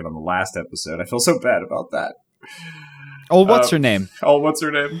content circuit on the last episode. I feel so bad about that. Oh, what's her name? Oh, what's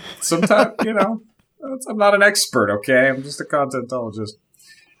her name? Sometimes, I'm not an expert, okay? I'm just a contentologist.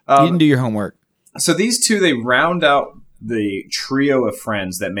 You didn't do your homework. So these two, they round out the trio of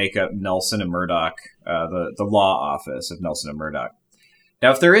friends that make up Nelson and Murdoch, the law office of Nelson and Murdoch.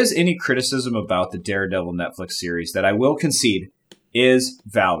 Now, if there is any criticism about the Daredevil Netflix series that I will concede is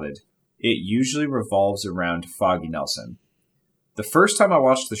valid, it usually revolves around Foggy Nelson. The first time I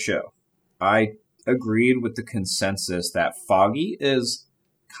watched the show, I agreed with the consensus that Foggy is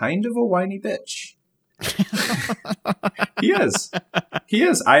kind of a whiny bitch. He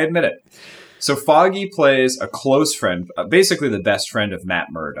is. I admit it. So Foggy plays a close friend, basically the best friend of Matt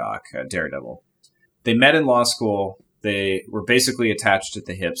Murdock, Daredevil. They met in law school. They were basically attached at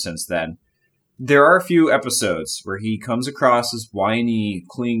the hip since then. There are a few episodes where he comes across as whiny,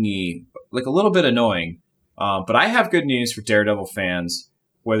 clingy, like a little bit annoying. But I have good news for Daredevil fans,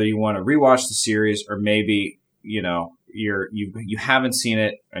 whether you want to rewatch the series or maybe, you haven't seen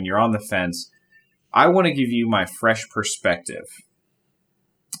it and you're on the fence. I want to give you my fresh perspective.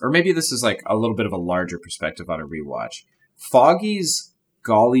 Or maybe this is like a little bit of a larger perspective on a rewatch. Foggy's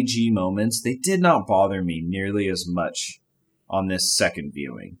golly gee moments, they did not bother me nearly as much on this second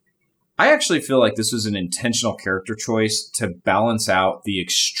viewing. I actually feel like this was an intentional character choice to balance out the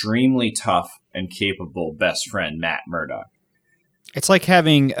extremely tough and capable best friend, Matt Murdock. It's like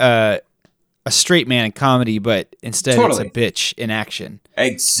having a straight man in comedy, but instead Totally. It's a bitch in action.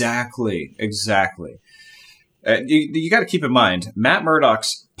 Exactly. You got to keep in mind, Matt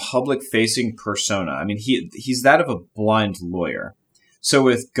Murdock's public-facing persona, I mean, he's that of a blind lawyer. So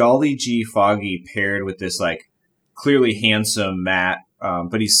with golly gee Foggy paired with this, like, clearly handsome Matt,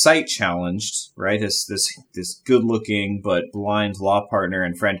 but he's sight-challenged, right? This good-looking but blind law partner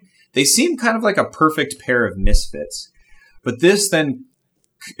and friend. They seem kind of like a perfect pair of misfits. But this then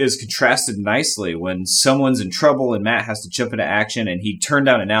is contrasted nicely when someone's in trouble and Matt has to jump into action and he turned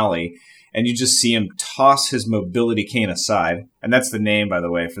down an alley. And you just see him toss his mobility cane aside. And that's the name, by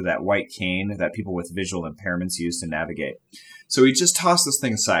the way, for that white cane that people with visual impairments use to navigate. So he just tossed this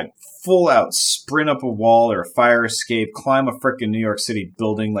thing aside, full out, sprint up a wall or a fire escape, climb a frickin' New York City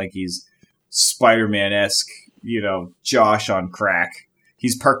building like he's Spider-Man-esque, Josh on crack.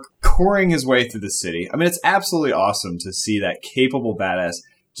 He's parkouring his way through the city. I mean, it's absolutely awesome to see that capable badass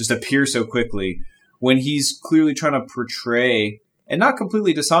just appear so quickly when he's clearly trying to portray, and not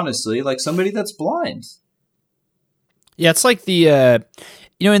completely dishonestly, like somebody that's blind. Yeah, it's like the,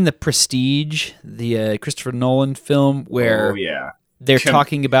 in The Prestige, the Christopher Nolan film where they're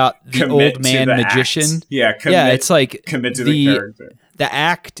talking about the old man magician. Act. Yeah, it's like commit to the character. The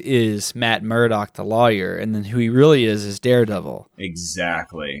act is Matt Murdock, the lawyer, and then who he really is Daredevil.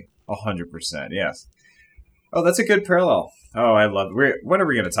 Exactly. 100%, yes. Oh, that's a good parallel. Oh, I love it. When are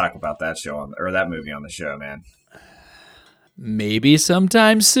we going to talk about that show or that movie on the show, man? Maybe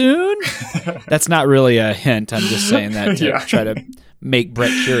sometime soon. That's not really a hint. I'm just saying that to try to make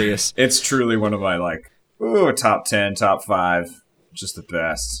Brett curious. It's truly one of my top 10, top 5, just the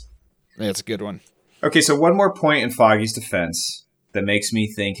best. That's a good one. Okay, so one more point in Foggy's defense that makes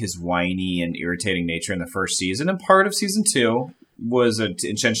me think his whiny and irritating nature in the first season and part of season 2 was an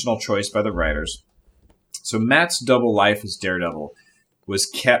intentional choice by the writers. So Matt's double life as Daredevil was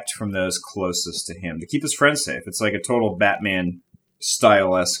kept from those closest to him to keep his friends safe. It's like a total Batman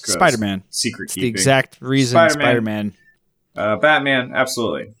style-esque Spider-Man secret it's keeping. The exact reason Spider-Man. Batman,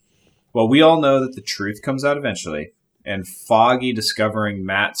 absolutely. Well, we all know that the truth comes out eventually, and Foggy discovering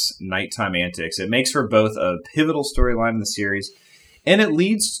Matt's nighttime antics, it makes for both a pivotal storyline in the series, and it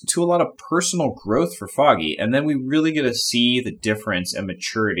leads to a lot of personal growth for Foggy, and then we really get to see the difference and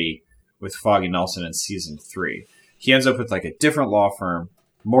maturity with Foggy Nelson in season 3. He ends up with like a different law firm,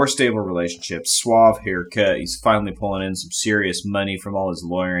 more stable relationship, suave haircut. He's finally pulling in some serious money from all his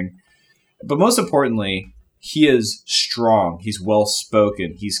lawyering. But most importantly, he is strong. He's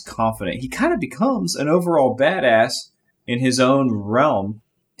well-spoken. He's confident. He kind of becomes an overall badass in his own realm.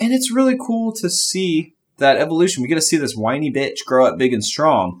 And it's really cool to see that evolution. We get to see this whiny bitch grow up big and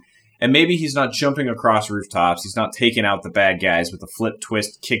strong. And maybe he's not jumping across rooftops. He's not taking out the bad guys with a flip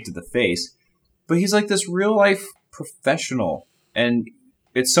twist kick to the face. But he's like this real-life professional. And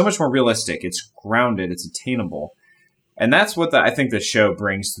it's so much more realistic. It's grounded. It's attainable. And that's what I think the show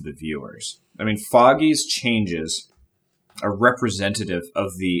brings to the viewers. I mean, Foggy's changes are representative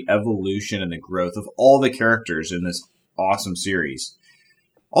of the evolution and the growth of all the characters in this awesome series.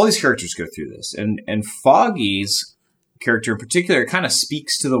 All these characters go through this. And Foggy's character in particular kind of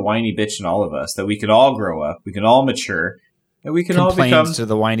speaks to the whiny bitch in all of us, that we can all grow up, we can all mature, and we can all become... Complains to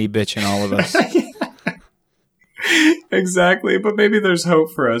the whiny bitch in all of us. Exactly, but maybe there's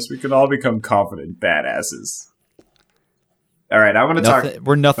hope for us. We can all become confident badasses. All right, I want to talk...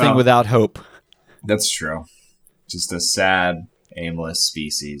 We're nothing without hope. That's true. Just a sad, aimless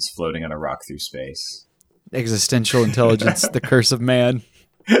species floating on a rock through space. Existential intelligence, the curse of man.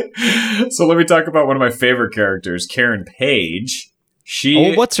 So let me talk about one of my favorite characters, Karen Page.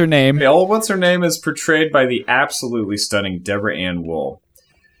 What's her name? What's her name is portrayed by the absolutely stunning Deborah Ann Wool.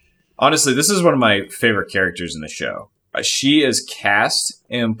 Honestly, this is one of my favorite characters in the show. She is cast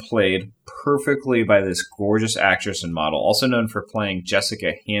and played perfectly by this gorgeous actress and model, also known for playing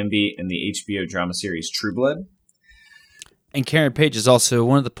Jessica Hamby in the HBO drama series True Blood. And Karen Page is also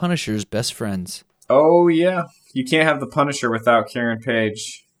one of the Punisher's best friends. Oh, yeah. You can't have the Punisher without Karen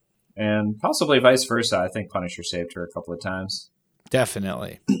Page. And possibly vice versa. I think Punisher saved her a couple of times.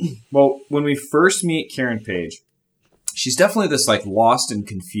 Definitely. Well, when we first meet Karen Page, she's definitely this like lost and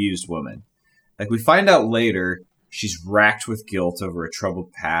confused woman. Like we find out later, she's racked with guilt over a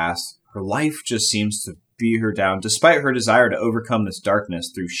troubled past. Her life just seems to beat her down, despite her desire to overcome this darkness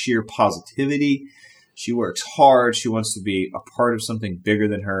through sheer positivity. She works hard. She wants to be a part of something bigger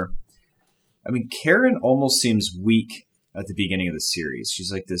than her. I mean, Karen almost seems weak at the beginning of the series.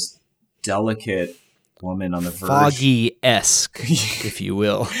 She's like this delicate woman on the verge. Foggy-esque, if you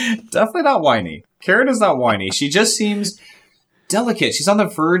will. Definitely not whiny. Karen is not whiny. She just seems delicate. She's on the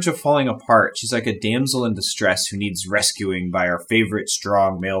verge of falling apart. She's like a damsel in distress who needs rescuing by our favorite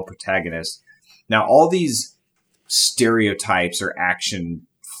strong male protagonist. Now, all these stereotypes or action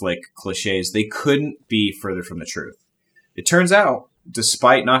flick cliches, they couldn't be further from the truth. It turns out,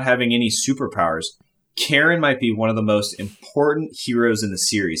 despite not having any superpowers, Karen might be one of the most important heroes in the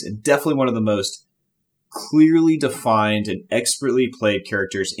series, and definitely one of the most clearly defined and expertly played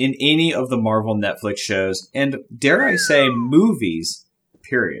characters in any of the Marvel Netflix shows, and dare I say, movies,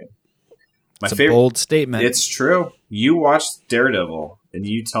 period. It's a bold statement. It's true. You watched Daredevil, and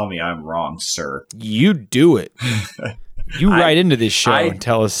you tell me I'm wrong, sir. You do it. You write into this show and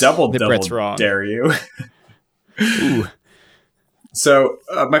tell us that Brett's wrong. Dare you? Ooh. So,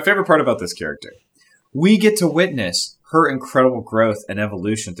 my favorite part about this character, we get to witness her incredible growth and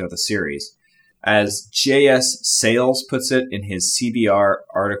evolution throughout the series. As J.S. Sales puts it in his CBR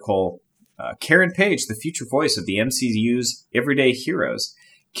article, Karen Page, the future voice of the MCU's everyday heroes.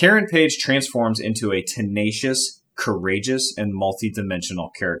 Karen Page transforms into a tenacious, courageous, and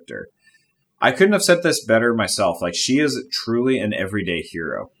multidimensional character. I couldn't have said this better myself. Like, she is truly an everyday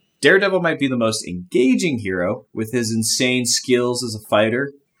hero. Daredevil might be the most engaging hero with his insane skills as a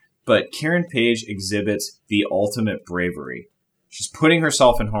fighter, but Karen Page exhibits the ultimate bravery. She's putting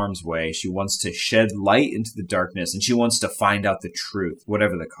herself in harm's way. She wants to shed light into the darkness, and she wants to find out the truth,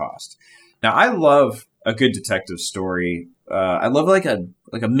 whatever the cost. Now, I love a good detective story. I love like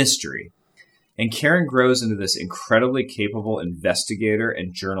a mystery. And Karen grows into this incredibly capable investigator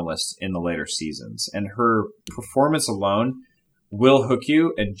and journalist in the later seasons. And her performance alone will hook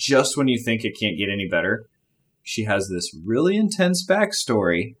you, and just when you think it can't get any better, she has this really intense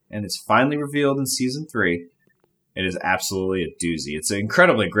backstory, and it's finally revealed in season 3. It is absolutely a doozy. It's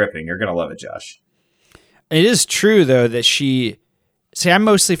incredibly gripping. You're going to love it, Josh. It is true, though, that she... See, I'm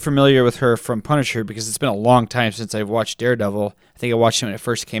mostly familiar with her from Punisher because it's been a long time since I've watched Daredevil. I think I watched him when it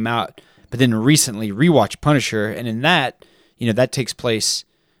first came out, but then recently rewatched Punisher, and in that, that takes place,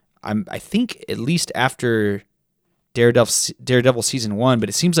 I think, at least after Daredevil season 1, but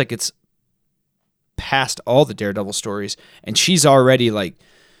it seems like it's past all the Daredevil stories, and she's already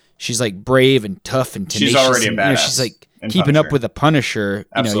she's brave and tough and tenacious. She's already a badass. She's keeping up with the Punisher,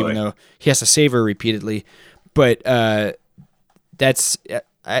 even though he has to save her repeatedly. But that's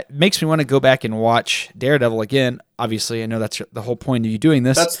it makes me want to go back and watch Daredevil again. Obviously, I know that's the whole point of you doing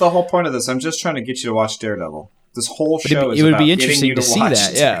this. That's the whole point of this. I'm just trying to get you to watch Daredevil. This whole show it would be getting interesting you to see watch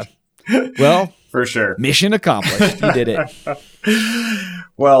that. it. Yeah. Well, for sure. Mission accomplished. You did it.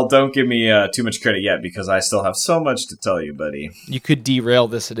 Well, don't give me too much credit yet because I still have so much to tell you, buddy. You could derail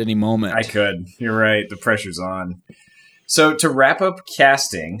this at any moment. I could. You're right. The pressure's on. So to wrap up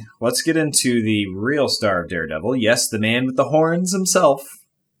casting, let's get into the real star of Daredevil. Yes, the man with the horns himself.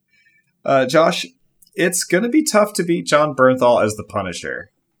 Josh, it's going to be tough to beat John Bernthal as the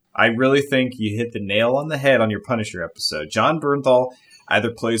Punisher. I really think you hit the nail on the head on your Punisher episode. John Bernthal either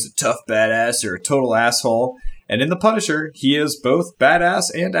plays a tough badass or a total asshole. And in The Punisher, he is both badass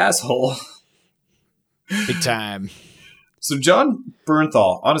and asshole. Big time. So John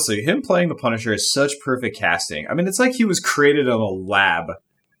Bernthal, honestly, him playing The Punisher is such perfect casting. I mean, it's like he was created in a lab.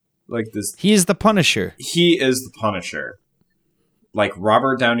 Like this. He is the Punisher. He is the Punisher. Like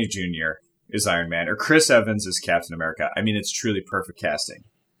Robert Downey Jr. is Iron Man, or Chris Evans is Captain America. I mean, it's truly perfect casting.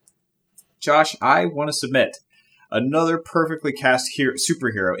 Josh, I want to submit another perfectly cast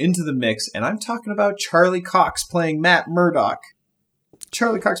superhero into the mix, and I'm talking about Charlie Cox playing Matt Murdock.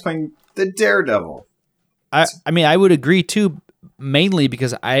 Charlie Cox playing the Daredevil. I mean, I would agree too, mainly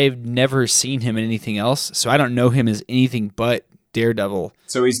because I've never seen him in anything else, so I don't know him as anything but Daredevil.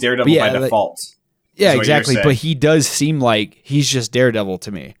 So he's Daredevil by default. Yeah, exactly. But he does seem like he's just Daredevil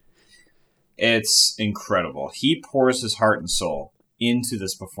to me. It's incredible. He pours his heart and soul into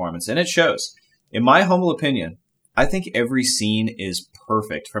this performance, and it shows. In my humble opinion, I think every scene is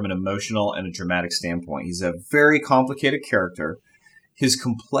perfect from an emotional and a dramatic standpoint. He's a very complicated character. His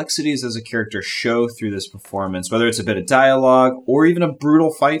complexities as a character show through this performance, whether it's a bit of dialogue or even a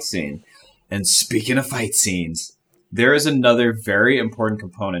brutal fight scene. And speaking of fight scenes, there is another very important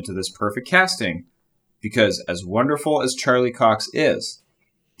component to this perfect casting, because as wonderful as Charlie Cox is,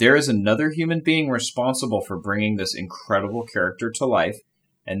 there is another human being responsible for bringing this incredible character to life,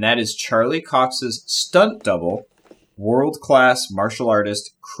 and that is Charlie Cox's stunt double, world-class martial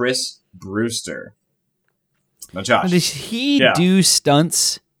artist Chris Brewster. Now, Josh. Does he do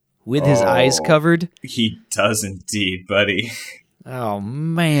stunts with his eyes covered? He does indeed, buddy. Oh,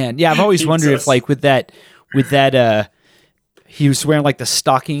 man. Yeah, I've always wondered if, like, with that, he was wearing, like, the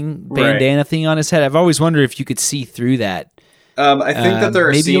stocking bandana thing on his head. I've always wondered if you could see through that. I think that there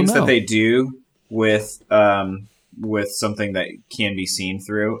are scenes that they do with something that can be seen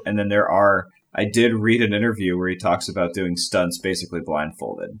through, and then there are. I did read an interview where he talks about doing stunts basically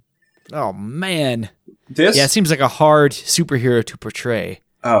blindfolded. Oh man, it seems like a hard superhero to portray.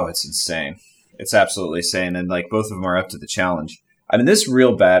 Oh, it's insane! It's absolutely insane, and like both of them are up to the challenge. I mean, this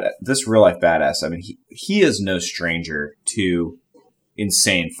real life badass. I mean, he is no stranger to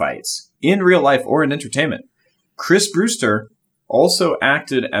insane fights in real life or in entertainment. Chris Brewster also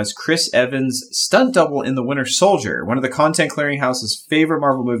acted as Chris Evans' stunt double in The Winter Soldier, one of the Content Clearinghouse's favorite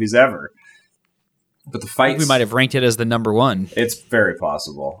Marvel movies ever. But the fights, we might have ranked it as the number one. It's very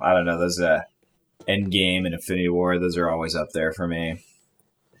possible. I don't know. There's Endgame and Infinity War. Those are always up there for me.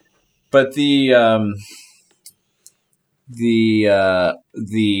 But the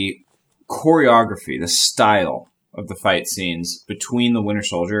choreography, the style of the fight scenes between the Winter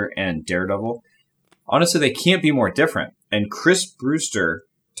Soldier and Daredevil, honestly, they can't be more different. And Chris Brewster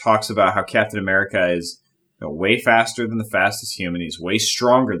talks about how Captain America is way faster than the fastest human. He's way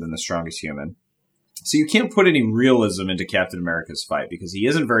stronger than the strongest human. So you can't put any realism into Captain America's fight because he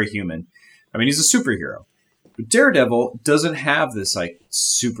isn't very human. I mean, he's a superhero. But Daredevil doesn't have this like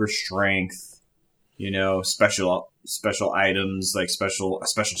super strength, special items, like a special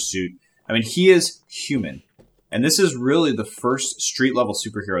suit. I mean, he is human. And this is really the first street level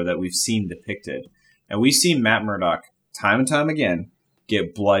superhero that we've seen depicted. And we see Matt Murdock time and time again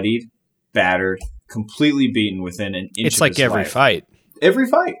get bloodied, battered, completely beaten within an inch of his life. It's like every fight. Every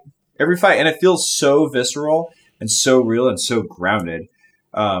fight. And it feels so visceral and so real and so grounded.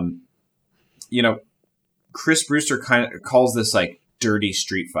 Chris Brewster kind of calls this like dirty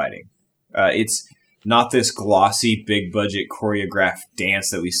street fighting. It's not this glossy, big budget choreographed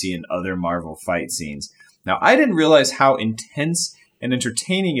dance that we see in other Marvel fight scenes. Now, I didn't realize how intense and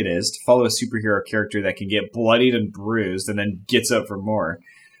entertaining it is to follow a superhero character that can get bloodied and bruised and then gets up for more.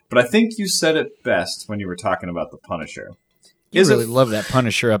 But I think you said it best when you were talking about The Punisher. You really love that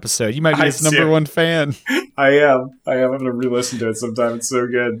Punisher episode. You might be his number one fan. I am. I'm going to re-listen to it sometime. It's so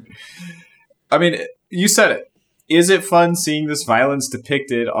good. I mean, you said it. Is it fun seeing this violence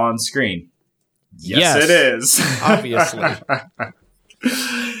depicted on screen? Yes. It is. Obviously.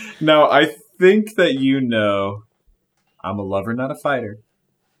 Now, I think that I'm a lover, not a fighter.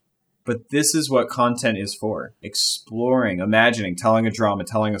 But this is what content is for. Exploring, imagining, telling a drama,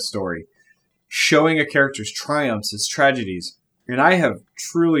 telling a story, showing a character's triumphs, his tragedies. And I have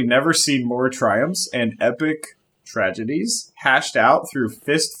truly never seen more triumphs and epic tragedies hashed out through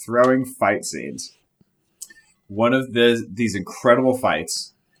fist-throwing fight scenes. One of these incredible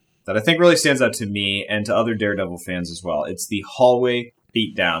fights that I think really stands out to me and to other Daredevil fans as well. It's the hallway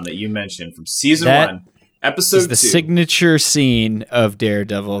beatdown that you mentioned from season 1, episode 2. Is the signature scene of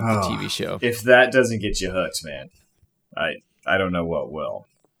Daredevil, the TV show. If that doesn't get you hooked, man, I don't know what will.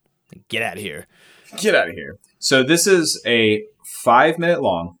 Get out of here. Get out of here. So this is a 5-minute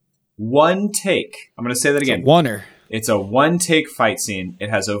long, one take. I'm going to say that again. It's a oneer. It's a one-take fight scene. It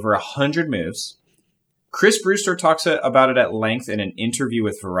has over 100 moves. Chris Brewster talks about it at length in an interview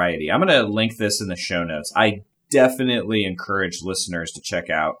with Variety. I'm going to link this in the show notes. I definitely encourage listeners to check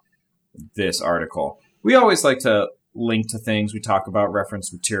out this article. We always like to link to things. We talk about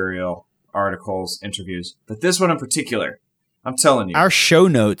reference material, articles, interviews. But this one in particular, I'm telling you. Our show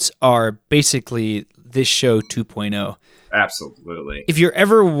notes are basically this show 2.0. Absolutely. If you're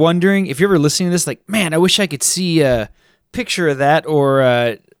ever wondering, if you're ever listening to this, like, man, I wish I could see a picture of that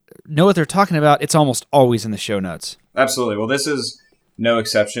or know what they're talking about, it's almost always in the show notes. Absolutely. Well, this is no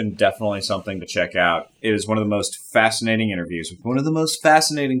exception. Definitely something to check out. It is one of the most fascinating interviews with one of the most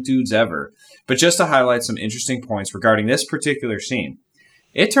fascinating dudes ever. But just to highlight some interesting points regarding this particular scene,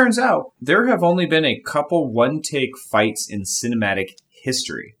 it turns out there have only been a couple one-take fights in cinematic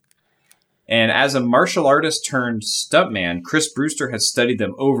history. And as a martial artist turned stuntman, Chris Brewster has studied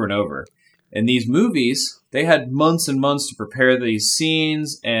them over and over. In these movies, they had months and months to prepare these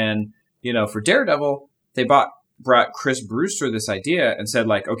scenes. And, for Daredevil, they brought Chris Brewster this idea and said,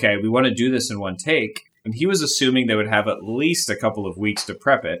 like, okay, we want to do this in one take. And he was assuming they would have at least a couple of weeks to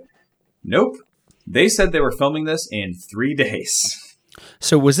prep it. Nope. They said they were filming this in 3 days.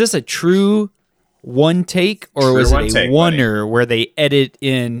 So was this a true one take, or was it a oneer where they edit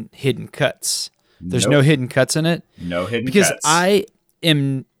in hidden cuts? There's no hidden cuts in it? No hidden cuts. Because I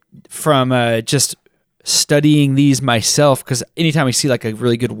am, from just studying these myself, because anytime I see like a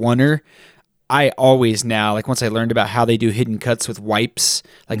really good oneer, I always now, like once I learned about how they do hidden cuts with wipes,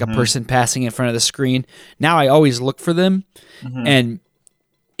 like a person passing in front of the screen, now I always look for them. And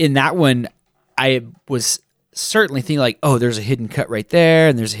in that one, I was certainly thinking like, oh, there's a hidden cut right there,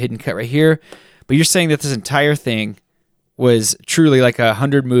 and there's a hidden cut right here. But you're saying that this entire thing was truly like a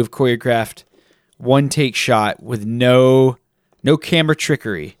 100-move choreographed one-take shot with no camera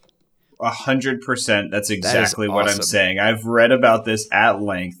trickery. 100%. That's exactly what I'm saying. I've read about this at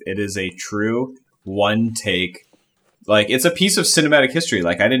length. It is a true one-take. Like, it's a piece of cinematic history.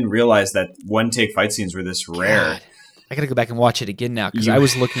 Like, I didn't realize that one-take fight scenes were this rare. God. I gotta go back and watch it again now because I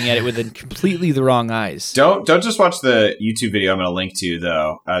was looking at it with completely the wrong eyes. Don't just watch the YouTube video I'm going to link to,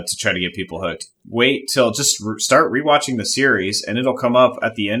 though, to try to get people hooked. Wait till start rewatching the series, and it'll come up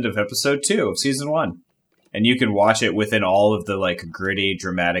at the end of episode 2 of season 1. And you can watch it within all of the like gritty,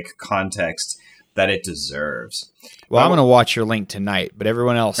 dramatic context that it deserves. Well, I'm going to watch your link tonight, but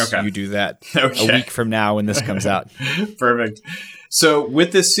everyone else, you do that a week from now when this comes out. Perfect. So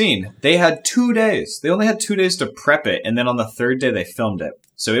with this scene, they had 2 days. They only had 2 days to prep it, and then on the third day, they filmed it.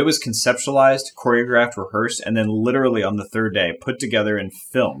 So it was conceptualized, choreographed, rehearsed, and then literally on the third day, put together and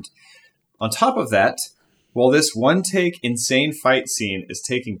filmed. On top of that, while this one-take insane fight scene is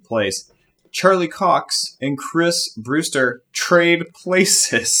taking place, Charlie Cox and Chris Brewster trade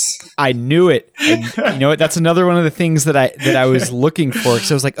places. I knew it. You know what? That's another one of the things that I was looking for.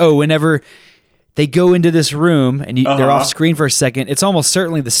 Because I was like, oh, whenever they go into this room and they're off screen for a second, it's almost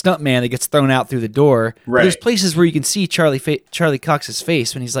certainly the stuntman that gets thrown out through the door. Right. There's places where you can see Charlie Cox's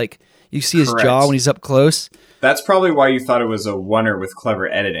face when he's like, you see his jaw when he's up close. That's probably why you thought it was a oneer with clever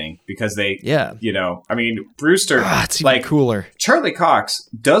editing, because Brewster, it's even cooler. Charlie Cox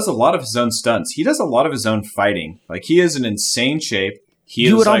does a lot of his own stunts. He does a lot of his own fighting. Like, he is in insane shape.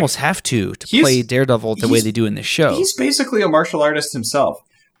 You would almost have to play Daredevil the way they do in this show. He's basically a martial artist himself.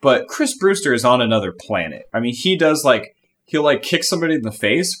 But Chris Brewster is on another planet. I mean, he does he'll kick somebody in the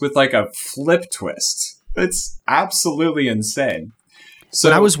face with like a flip twist. It's absolutely insane. So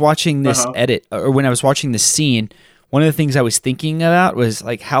when I was watching this edit, or when I was watching this scene, one of the things I was thinking about was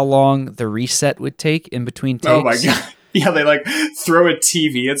like how long the reset would take in between takes. Oh my God. Yeah, they throw a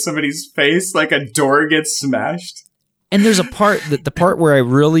TV at somebody's face, like a door gets smashed. And there's a part, the part where I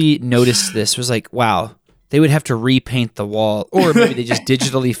really noticed this was like, wow, they would have to repaint the wall, or maybe they just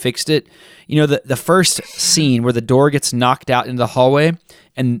digitally fixed it. You know, the first scene where the door gets knocked out into the hallway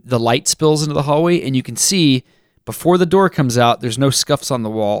and the light spills into the hallway, and you can see before the door comes out, there's no scuffs on the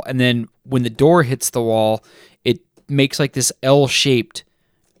wall. And then when the door hits the wall, it makes like this L-shaped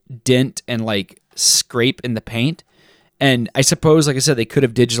dent and like scrape in the paint. And I suppose, like I said, they could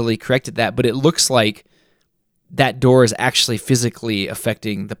have digitally corrected that, but it looks like that door is actually physically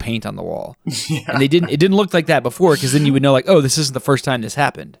affecting the paint on the wall. Yeah. And it didn't look like that before, because then you would know, like, oh, this isn't the first time this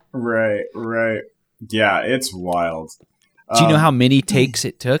happened. Right. Yeah, it's wild. Do you know how many takes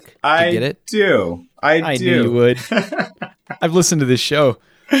it took to get it? I do. Knew you would. I've listened to this show.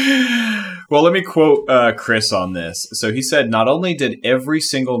 Well, let me quote Chris on this. So he said, "Not only did every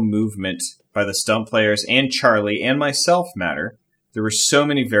single movement by the stunt players and Charlie and myself matter, there were so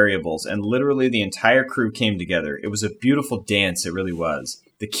many variables, and literally the entire crew came together. It was a beautiful dance, it really was.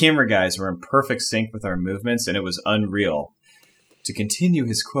 The camera guys were in perfect sync with our movements, and it was unreal." To continue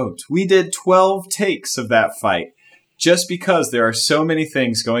his quote, "We did 12 takes of that fight, just because there are so many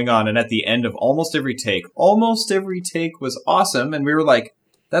things going on, and at the end of almost every take was awesome, and we were like,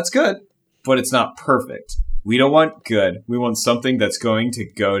 that's good, but it's not perfect. We don't want good. We want something that's going to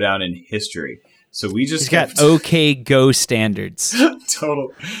go down in history." So we just got okay go standards. Total.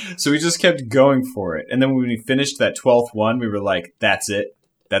 So we just kept going for it. And then when we finished that 12th one, we were like, that's it.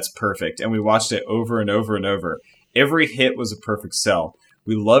 That's perfect. And we watched it over and over and over. Every hit was a perfect sell.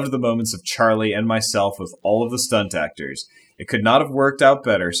 We loved the moments of Charlie and myself with all of the stunt actors. It could not have worked out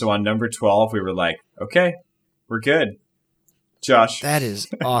better. So on number 12, we were like, okay, we're good. Josh. That is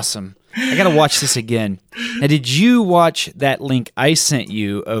awesome. I got to watch this again. Now, did you watch that link I sent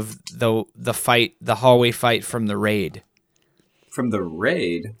you of the fight, the hallway fight from the raid? From the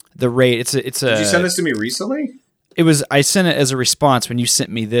raid? The raid. It's a. Did you send this to me recently? It was. I sent it as a response when you sent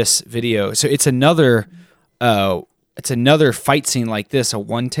me this video. So it's another fight scene like this, a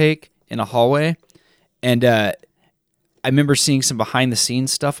one take in a hallway, and I remember seeing some behind the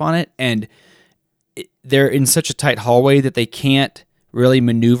scenes stuff on it, and they're in such a tight hallway that they can't really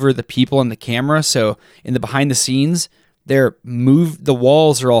maneuver the people in the camera. So in the behind the scenes, the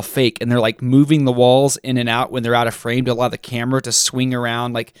walls are all fake, and they're like moving the walls in and out when they're out of frame to allow the camera to swing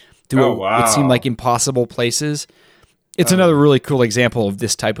around like through what seemed like impossible places. It's another really cool example of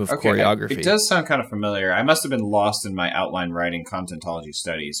this type of choreography. It does sound kind of familiar. I must have been lost in my outline writing contentology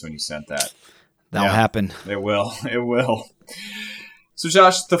studies when you sent that. That'll happen. It will. It will. So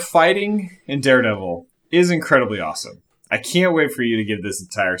Josh, the fighting in Daredevil is incredibly awesome. I can't wait for you to give this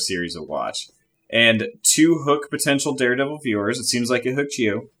entire series a watch. And to hook potential Daredevil viewers, it seems like it hooked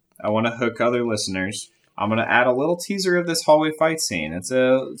you. I want to hook other listeners. I'm going to add a little teaser of this hallway fight scene. It's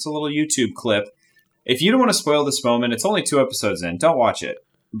a little YouTube clip. If you don't want to spoil this moment, it's only 2 episodes in. Don't watch it.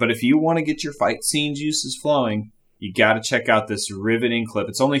 But if you want to get your fight scene juices flowing, you got to check out this riveting clip.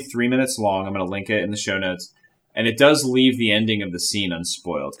 It's only 3 minutes long. I'm going to link it in the show notes. And it does leave the ending of the scene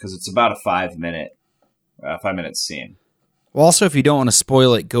unspoiled because it's about a 5-minute scene. Well, also, if you don't want to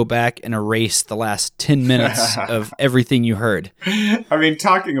spoil it, go back and erase the last 10 minutes of everything you heard. I mean,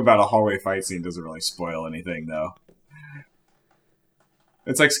 talking about a hallway fight scene doesn't really spoil anything, though.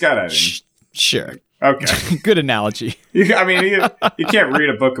 It's like skydiving. Sure. Okay. Good analogy. You can't read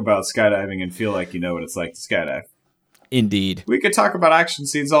a book about skydiving and feel like you know what it's like to skydive. Indeed. We could talk about action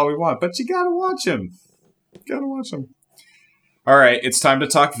scenes all we want, but you gotta watch them. All right, it's time to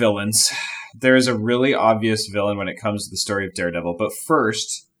talk villains. There is a really obvious villain when it comes to the story of Daredevil, but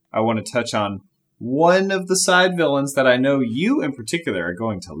first, I want to touch on one of the side villains that I know you in particular are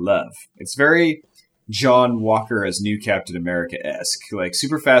going to love. It's very John Walker as New Captain America-esque, like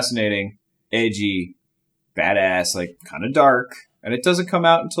super fascinating, edgy, badass, like kind of dark, and it doesn't come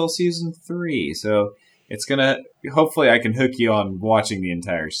out until season 3, so it's gonna, hopefully I can hook you on watching the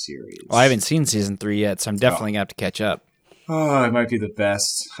entire series. Well, I haven't seen season 3 yet, so I'm definitely gonna have to catch up. Oh, it might be the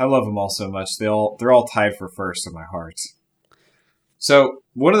best. I love them all so much. They're all tied for first in my heart. So,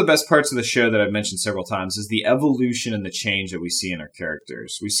 one of the best parts of the show that I've mentioned several times is the evolution and the change that we see in our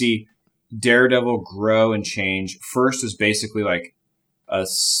characters. We see Daredevil grow and change. First is basically like a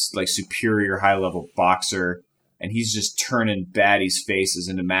superior high-level boxer, and he's just turning baddies' faces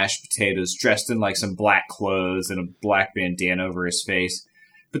into mashed potatoes, dressed in like some black clothes and a black bandana over his face.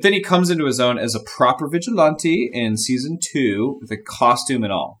 But then he comes into his own as a proper vigilante in season 2 with a costume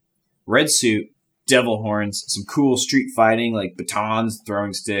and all. Red suit, devil horns, some cool street fighting like batons,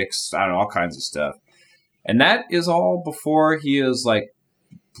 throwing sticks, I don't know, all kinds of stuff. And that is all before he is like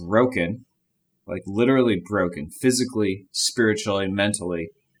broken, like literally broken, physically, spiritually,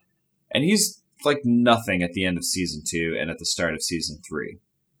 mentally. And he's like nothing at the end of season 2 and at the start of season 3.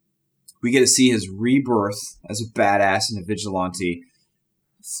 We get to see his rebirth as a badass and a vigilante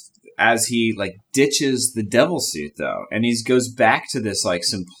as he like ditches the devil suit though, and he goes back to this like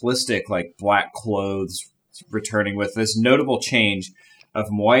simplistic like black clothes, returning with this notable change of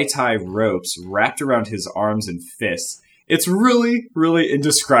Muay Thai ropes wrapped around his arms and fists. It's really, really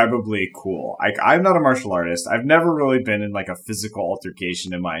indescribably cool. I'm not a martial artist. I've never really been in like a physical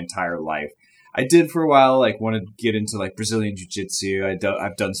altercation in my entire life. I did for a while, like wanted to get into like Brazilian Jiu-Jitsu.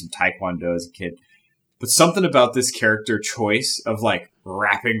 I've done some Taekwondo as a kid. But something about this character choice of like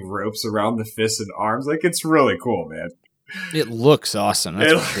wrapping ropes around the fists and arms, like it's really cool, man. It looks awesome,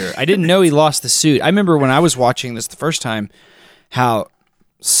 that's for sure. I didn't know he lost the suit. I remember when I was watching this the first time, how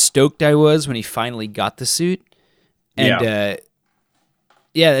stoked I was when he finally got the suit. And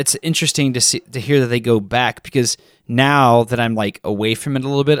it's interesting to hear that they go back, because now that I'm like away from it a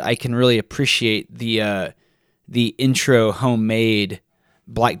little bit, I can really appreciate the intro homemade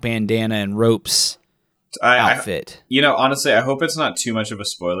black bandana and ropes outfit. Honestly, I hope it's not too much of a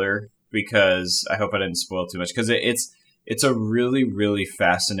spoiler, because I hope I didn't spoil too much, because it's a really, really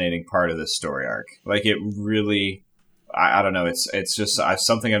fascinating part of this story arc. Like it really, I don't know. It's just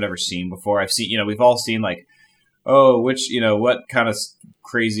something I've never seen before. I've seen, we've all seen like, what kind of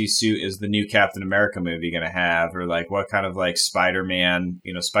crazy suit is the new Captain America movie going to have? Or like what kind of like Spider-Man,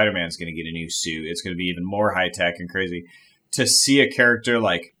 Spider-Man's going to get a new suit. It's going to be even more high tech and crazy. To see a character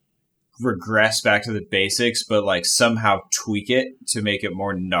like regress back to the basics, but like somehow tweak it to make it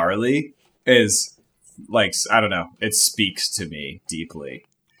more gnarly is like, I don't know. It speaks to me deeply.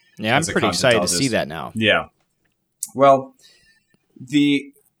 Yeah, I'm pretty excited to see that now. Yeah. Well,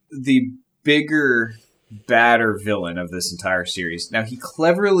 the bigger, badder villain of this entire series. Now, he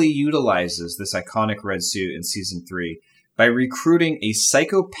cleverly utilizes this iconic red suit in season 3 by recruiting a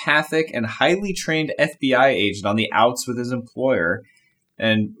psychopathic and highly trained FBI agent on the outs with his employer.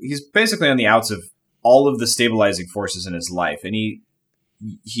 And he's basically on the outs of all of the stabilizing forces in his life. And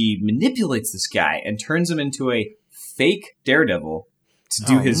he manipulates this guy and turns him into a fake Daredevil to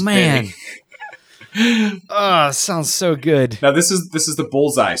do his bidding. Oh, sounds so good. Now this is the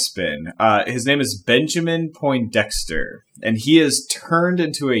bullseye spin. His name is Benjamin Poindexter, and he is turned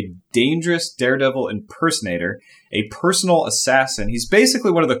into a dangerous Daredevil impersonator, a personal assassin. He's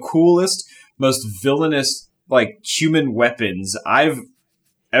basically one of the coolest, most villainous, like human weapons I've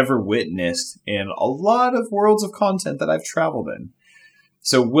ever witnessed in a lot of worlds of content that I've traveled in.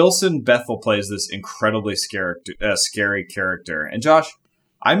 So Wilson Bethel plays this incredibly scary character, and Josh,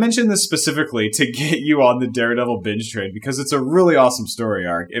 I mentioned this specifically to get you on the Daredevil binge train because it's a really awesome story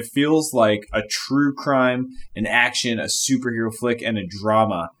arc. It feels like a true crime, an action, a superhero flick, and a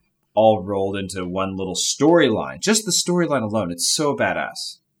drama all rolled into one little storyline. Just the storyline alone, it's so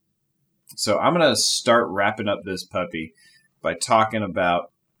badass. So I'm going to start wrapping up this puppy by talking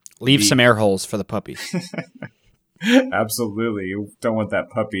about... Leave some air holes for the puppy. Absolutely. You don't want that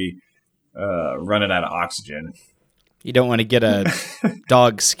puppy running out of oxygen. You don't want to get a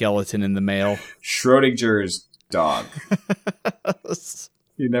dog skeleton in the mail. Schrodinger's dog.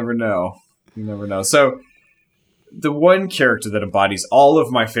 You never know. You never know. So, the one character that embodies all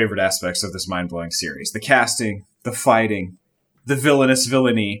of my favorite aspects of this mind-blowing series, the casting, the fighting, the villainous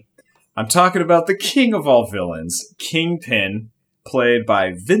villainy, I'm talking about the king of all villains, Kingpin, played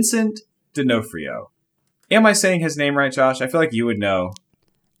by Vincent D'Onofrio. Am I saying his name right, Josh? I feel like you would know.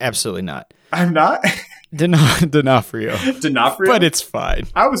 Absolutely not. I'm not? D'Onofrio. D'Onofrio? But it's fine.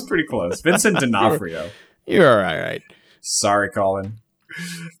 I was pretty close. Vincent D'Onofrio. You're all right. Sorry, Colin.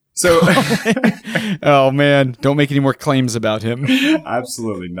 So, oh man, don't make any more claims about him.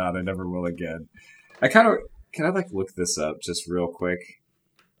 Absolutely not. I never will again. Can I like look this up just real quick?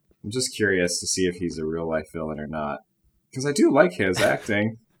 I'm just curious to see if he's a real life villain or not. Because I do like his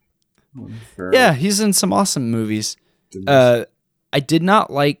acting. Yeah, he's in some awesome movies. I did not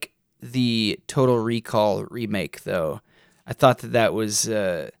like the Total Recall remake, though. I thought that was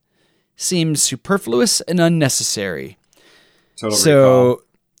seemed superfluous and unnecessary. Total Recall.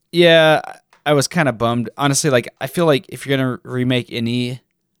 Yeah, I was kind of bummed. Honestly, like I feel like if you're gonna remake any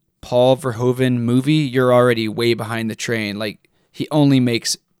Paul Verhoeven movie, you're already way behind the train. Like he only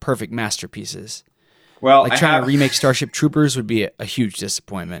makes perfect masterpieces. Well, like trying to remake Starship Troopers would be a huge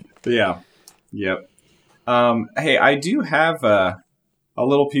disappointment. Yeah. Yep. Hey, I do have a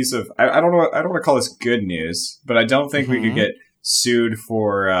little piece of I don't know. I don't want to call this good news, but I don't think we could get sued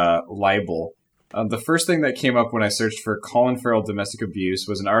for libel. The first thing that came up when I searched for Colin Farrell domestic abuse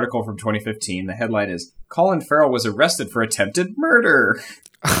was an article from 2015. The headline is Colin Farrell was arrested for attempted murder.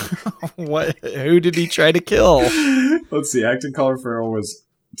 What? Who did he try to kill? Let's see. Actor Colin Farrell was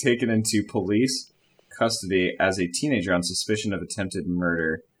taken into police custody as a teenager on suspicion of attempted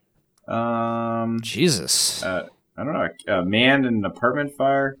murder. Jesus. I don't know. A man in an apartment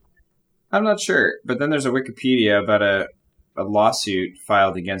fire? I'm not sure. But then there's a Wikipedia about a lawsuit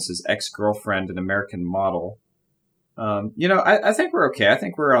filed against his ex-girlfriend, an American model. I think we're okay. I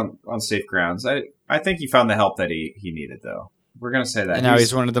think we're on safe grounds. I I think he found the help that he needed, though. We're going to say that. And now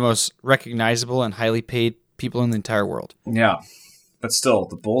he's one of the most recognizable and highly paid people in the entire world. Yeah. But still,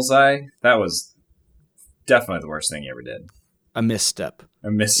 the bullseye, that was definitely the worst thing he ever did. A misstep.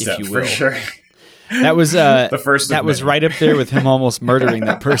 A misstep, if you for will. sure. That was the first. That was right up there with him almost murdering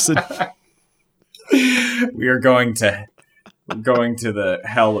that person. We are going to the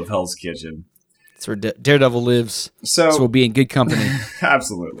hell of Hell's Kitchen. That's where Daredevil lives. So we'll be in good company.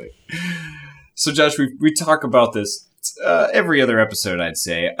 Absolutely. So, Josh, we talk about this every other episode, I'd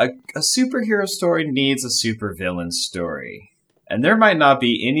say. A superhero story needs a supervillain story. And there might not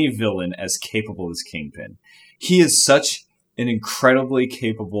be any villain as capable as Kingpin. He is such an incredibly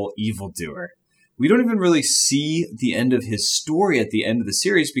capable evildoer. We don't even really see the end of his story at the end of the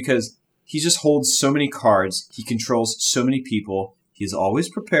series because he just holds so many cards. He controls so many people. He's always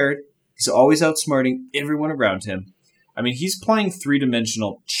prepared. He's always outsmarting everyone around him. I mean, he's playing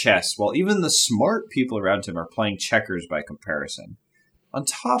three-dimensional chess while even the smart people around him are playing checkers by comparison. On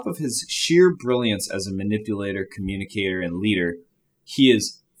top of his sheer brilliance as a manipulator, communicator, and leader, he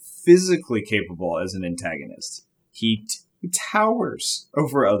is physically capable as an antagonist. He towers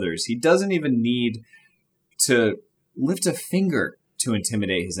over others. He doesn't even need to lift a finger to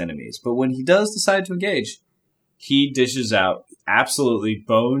intimidate his enemies. But when he does decide to engage, he dishes out absolutely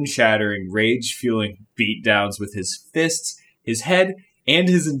bone-shattering, rage-fueling beatdowns with his fists, his head, and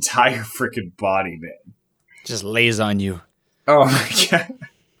his entire freaking body, man. Just lays on you. Oh my god.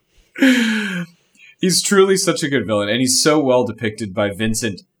 He's truly such a good villain, and he's so well depicted by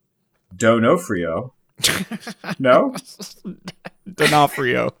Vincent D'Onofrio. No?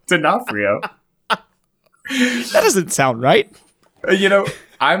 D'Onofrio. D'Onofrio. That doesn't sound right. You know,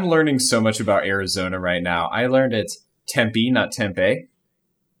 I'm learning so much about Arizona right now. I learned it's Tempe, not Tempe.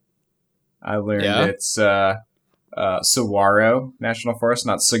 I learned it's Saguaro National Forest,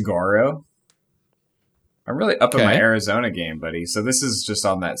 not Saguaro. I'm really up in my Arizona game, buddy. So this is just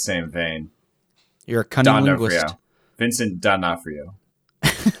on that same vein. You're a cunning linguist. Vincent D'Onofrio.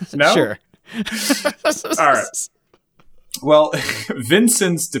 No? Sure. All right. Well,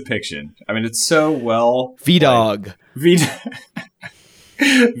 Vincent's depiction. I mean, it's so well... V-Dog. Vito.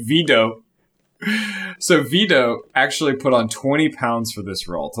 So Vito actually put on 20 pounds for this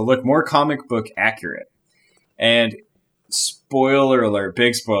role to look more comic book accurate. And spoiler alert,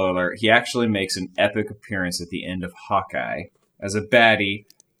 big spoiler alert, he actually makes an epic appearance at the end of Hawkeye as a baddie.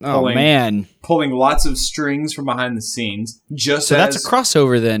 Pulling lots of strings from behind the scenes. So that's a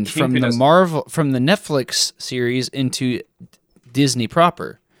crossover then Kingpin from the Netflix series into Disney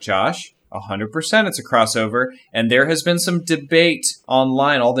proper. Josh, 100% it's a crossover, and there has been some debate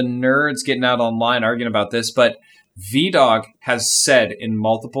online, all the nerds getting out online arguing about this, but V-Dog has said in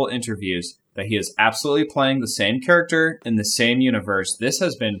multiple interviews that he is absolutely playing the same character in the same universe. This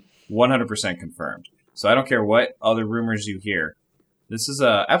has been 100% confirmed. So I don't care what other rumors you hear. This is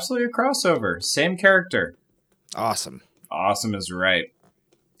absolutely a crossover. Same character. Awesome. Awesome is right.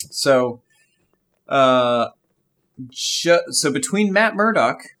 So, so between Matt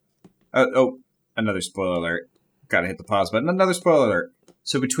Murdock... another spoiler alert. Gotta hit the pause button. Another spoiler alert.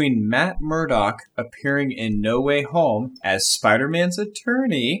 So between Matt Murdock appearing in No Way Home as Spider-Man's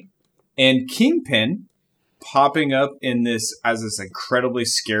attorney and Kingpin popping up in this as this incredibly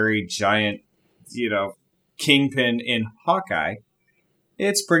scary giant, Kingpin in Hawkeye,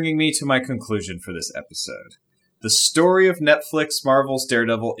 it's bringing me to my conclusion for this episode. The story of Netflix Marvel's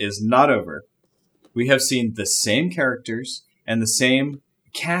Daredevil is not over. We have seen the same characters and the same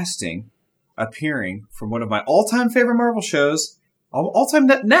casting appearing from one of my all-time favorite Marvel shows, all-time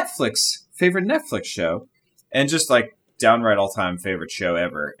Netflix favorite Netflix show, and just like downright all-time favorite show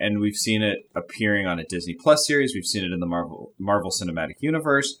ever. And we've seen it appearing on a Disney Plus series. We've seen it in the Marvel Cinematic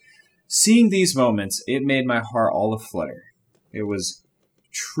Universe. Seeing these moments, it made my heart all aflutter. It was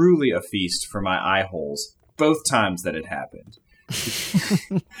truly a feast for my eye holes both times that it happened.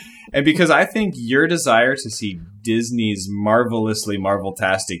 And because I think your desire to see Disney's marvelously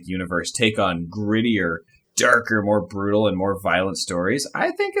Marvel-tastic universe take on grittier, darker, more brutal, and more violent stories,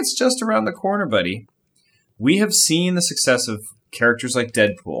 I think it's just around the corner, buddy. We have seen the success of characters like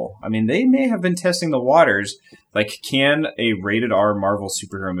Deadpool. I mean, they may have been testing the waters, like, can a rated R Marvel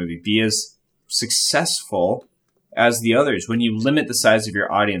superhero movie be as successful as the others when you limit the size of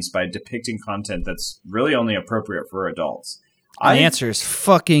your audience by depicting content that's really only appropriate for adults? The answer is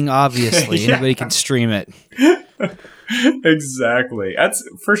fucking obviously. Yeah. Anybody can stream it. Exactly. That's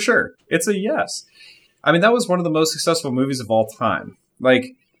for sure. It's a yes. I mean, that was one of the most successful movies of all time.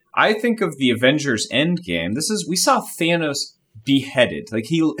 Like, I think of the Avengers Endgame. We saw Thanos beheaded. Like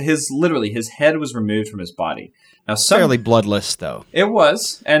his head was removed from his body. Now, Fairly bloodless, though. It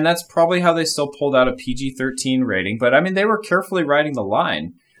was, and that's probably how they still pulled out a PG-13 rating. But I mean, they were carefully riding the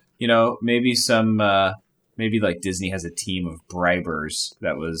line. You know, maybe like Disney has a team of bribers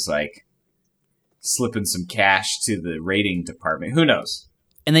that was like slipping some cash to the rating department. Who knows?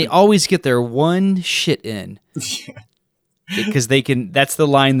 And they always get their one shit in. Because that's the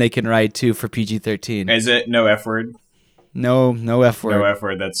line they can ride to for PG-13. Is it no F word? No F word. No F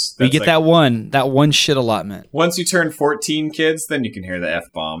word. That's we get like, that one shit allotment. Once you turn 14, kids, then you can hear the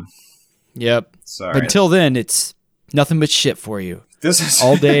F bomb. Yep. Sorry. But until then, it's nothing but shit for you. This is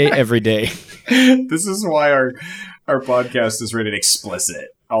all day, every day. This is why our podcast is rated explicit.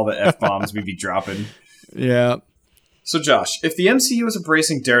 All the F bombs we be dropping. Yeah. So, Josh, if the MCU is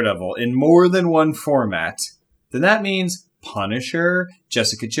embracing Daredevil in more than one format, then that means Punisher,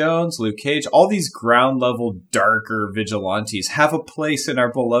 Jessica Jones, Luke Cage, all these ground-level, darker vigilantes have a place in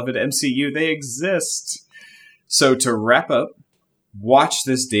our beloved MCU. They exist. So to wrap up, watch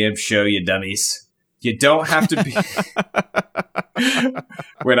this damn show, you dummies. You don't have to be...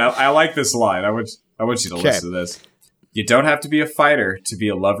 Wait, I like this line. I want you to listen to this. You don't have to be a fighter to be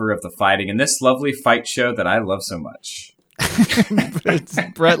a lover of the fighting in this lovely fight show that I love so much.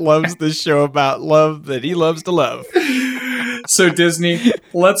 Brett loves this show about love that he loves to love. So Disney,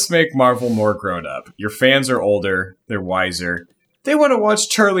 let's make Marvel more grown up. Your fans are older. They're wiser. They want to watch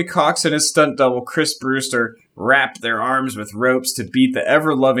Charlie Cox and his stunt double Chris Brewster wrap their arms with ropes to beat the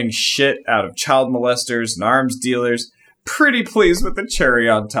ever-loving shit out of child molesters and arms dealers. Pretty pleased with the cherry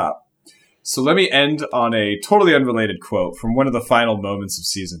on top. So let me end on a totally unrelated quote from one of the final moments of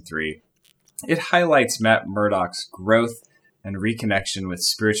Season 3. It highlights Matt Murdock's growth and reconnection with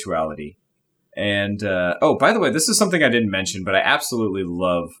spirituality. And, by the way, this is something I didn't mention, but I absolutely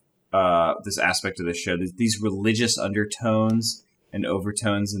love this aspect of the show. These religious undertones and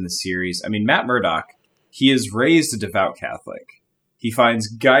overtones in the series. I mean, Matt Murdock, he is raised a devout Catholic. He finds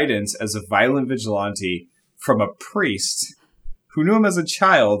guidance as a violent vigilante from a priest who knew him as a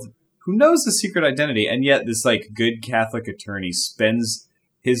child, who knows the secret identity, and yet this, like, good Catholic attorney spends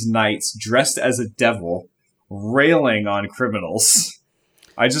his nights dressed as a devil, railing on criminals.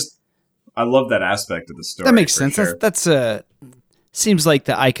 I love that aspect of the story. That makes sense. Sure. That's seems like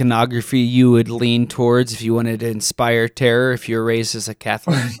the iconography you would lean towards if you wanted to inspire terror if you were raised as a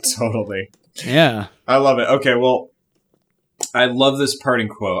Catholic. Totally. Yeah. I love it. Okay, well, I love this parting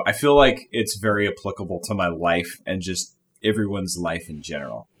quote. I feel like it's very applicable to my life and just everyone's life in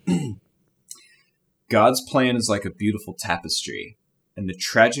general. God's plan is like a beautiful tapestry, and the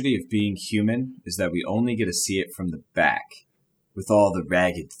tragedy of being human is that we only get to see it from the back, with all the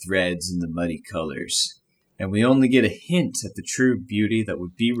ragged threads and the muddy colors. And we only get a hint at the true beauty that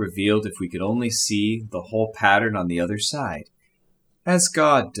would be revealed if we could only see the whole pattern on the other side, as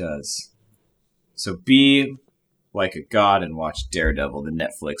God does. So be like a god and watch Daredevil, the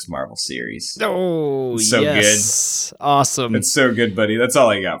Netflix Marvel series. Oh, it's so yes. Good. Awesome. It's so good, buddy. That's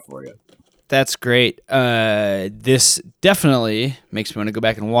all I got for you. That's great. This definitely makes me want to go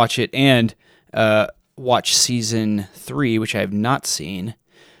back and watch it and watch Season 3, which I have not seen.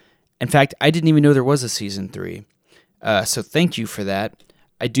 In fact, I didn't even know there was a Season 3. So thank you for that.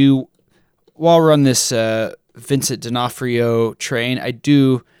 I do, while we're on this Vincent D'Onofrio train, I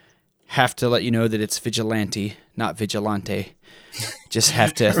do have to let you know that it's vigilante, not vigilante. Just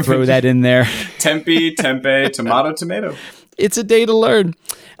have to throw that in there. Tempe, tomato, tomato. It's a day to learn.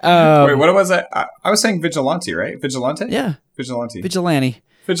 Wait, what was that? I was saying vigilante, right? Vigilante? Yeah. Vigilante.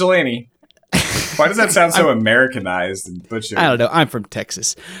 Vigilante. Why does that sound so Americanized and butchered? I don't know. I'm from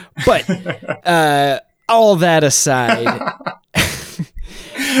Texas. But all that aside,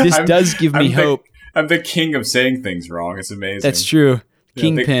 this does give me hope. I'm the king of saying things wrong. It's amazing. That's true.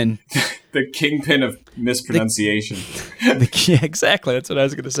 Kingpin. The kingpin of mispronunciation. Yeah, exactly. That's what I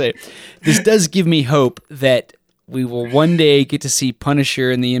was going to say. This does give me hope that we will one day get to see Punisher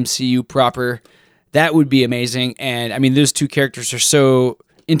in the MCU proper. That would be amazing. And I mean, those two characters are so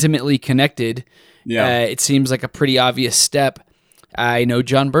intimately connected. Yeah. It seems like a pretty obvious step. I know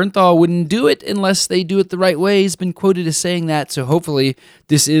John Bernthal wouldn't do it unless they do it the right way. He's been quoted as saying that. So hopefully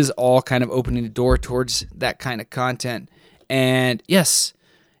this is all kind of opening the door towards that kind of content. And yes,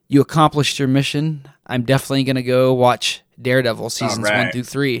 you accomplished your mission. I'm definitely going to go watch Daredevil seasons 1 through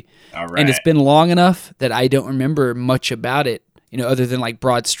 3. All right. And it's been long enough that I don't remember much about it, other than like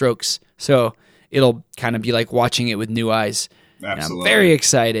broad strokes. So it'll kind of be like watching it with new eyes. Absolutely. And I'm very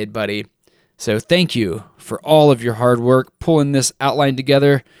excited, buddy. So thank you for all of your hard work pulling this outline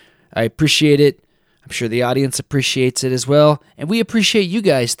together. I appreciate it. I'm sure the audience appreciates it as well, and we appreciate you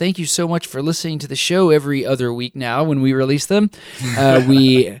guys. Thank you so much for listening to the show every other week now when we release them.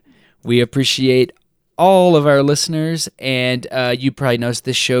 We appreciate all of our listeners, and you probably noticed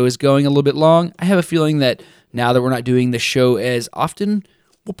this show is going a little bit long. I have a feeling that now that we're not doing the show as often,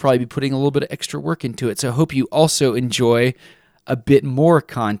 we'll probably be putting a little bit of extra work into it. So I hope you also enjoy a bit more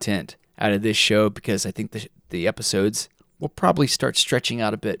content out of this show, because I think the episodes will probably start stretching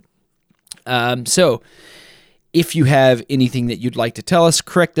out a bit. So if you have anything that you'd like to tell us,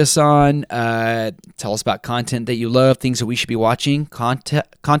 correct us on, tell us about content that you love, things that we should be watching,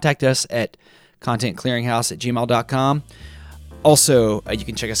 contact us at contentclearinghouse@gmail.com. Also, you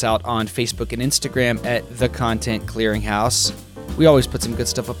can check us out on Facebook and Instagram at The Content Clearinghouse. We always put some good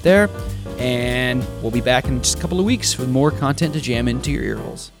stuff up there, and we'll be back in just a couple of weeks with more content to jam into your ear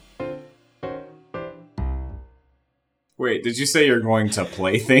holes. Wait, did you say you're going to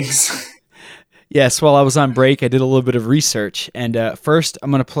play things? Yes, while I was on break, I did a little bit of research, and first I'm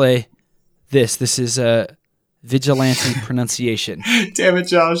going to play this. This is vigilante pronunciation. Damn it,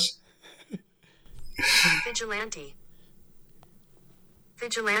 Josh. Vigilante.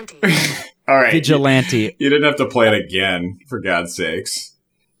 Vigilante. All right. Vigilante. You didn't have to play it again, for God's sakes.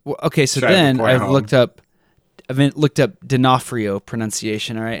 Well, okay, so Try to then play I've home. looked up D'Onofrio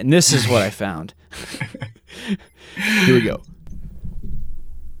pronunciation, all right? And this is what I found. Here we go.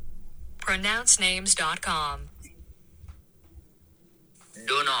 Pronouncenames.com.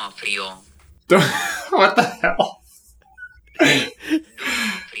 D'Onofrio. What the hell?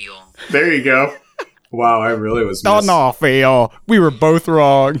 D'Onofrio. There you go. Wow, I really was D'Onofrio. We were both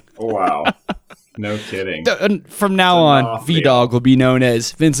wrong. Wow. No kidding. From now on, D'Onofrio. V-Dog will be known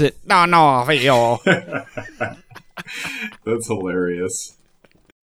as Vincent D'Onofrio. That's hilarious.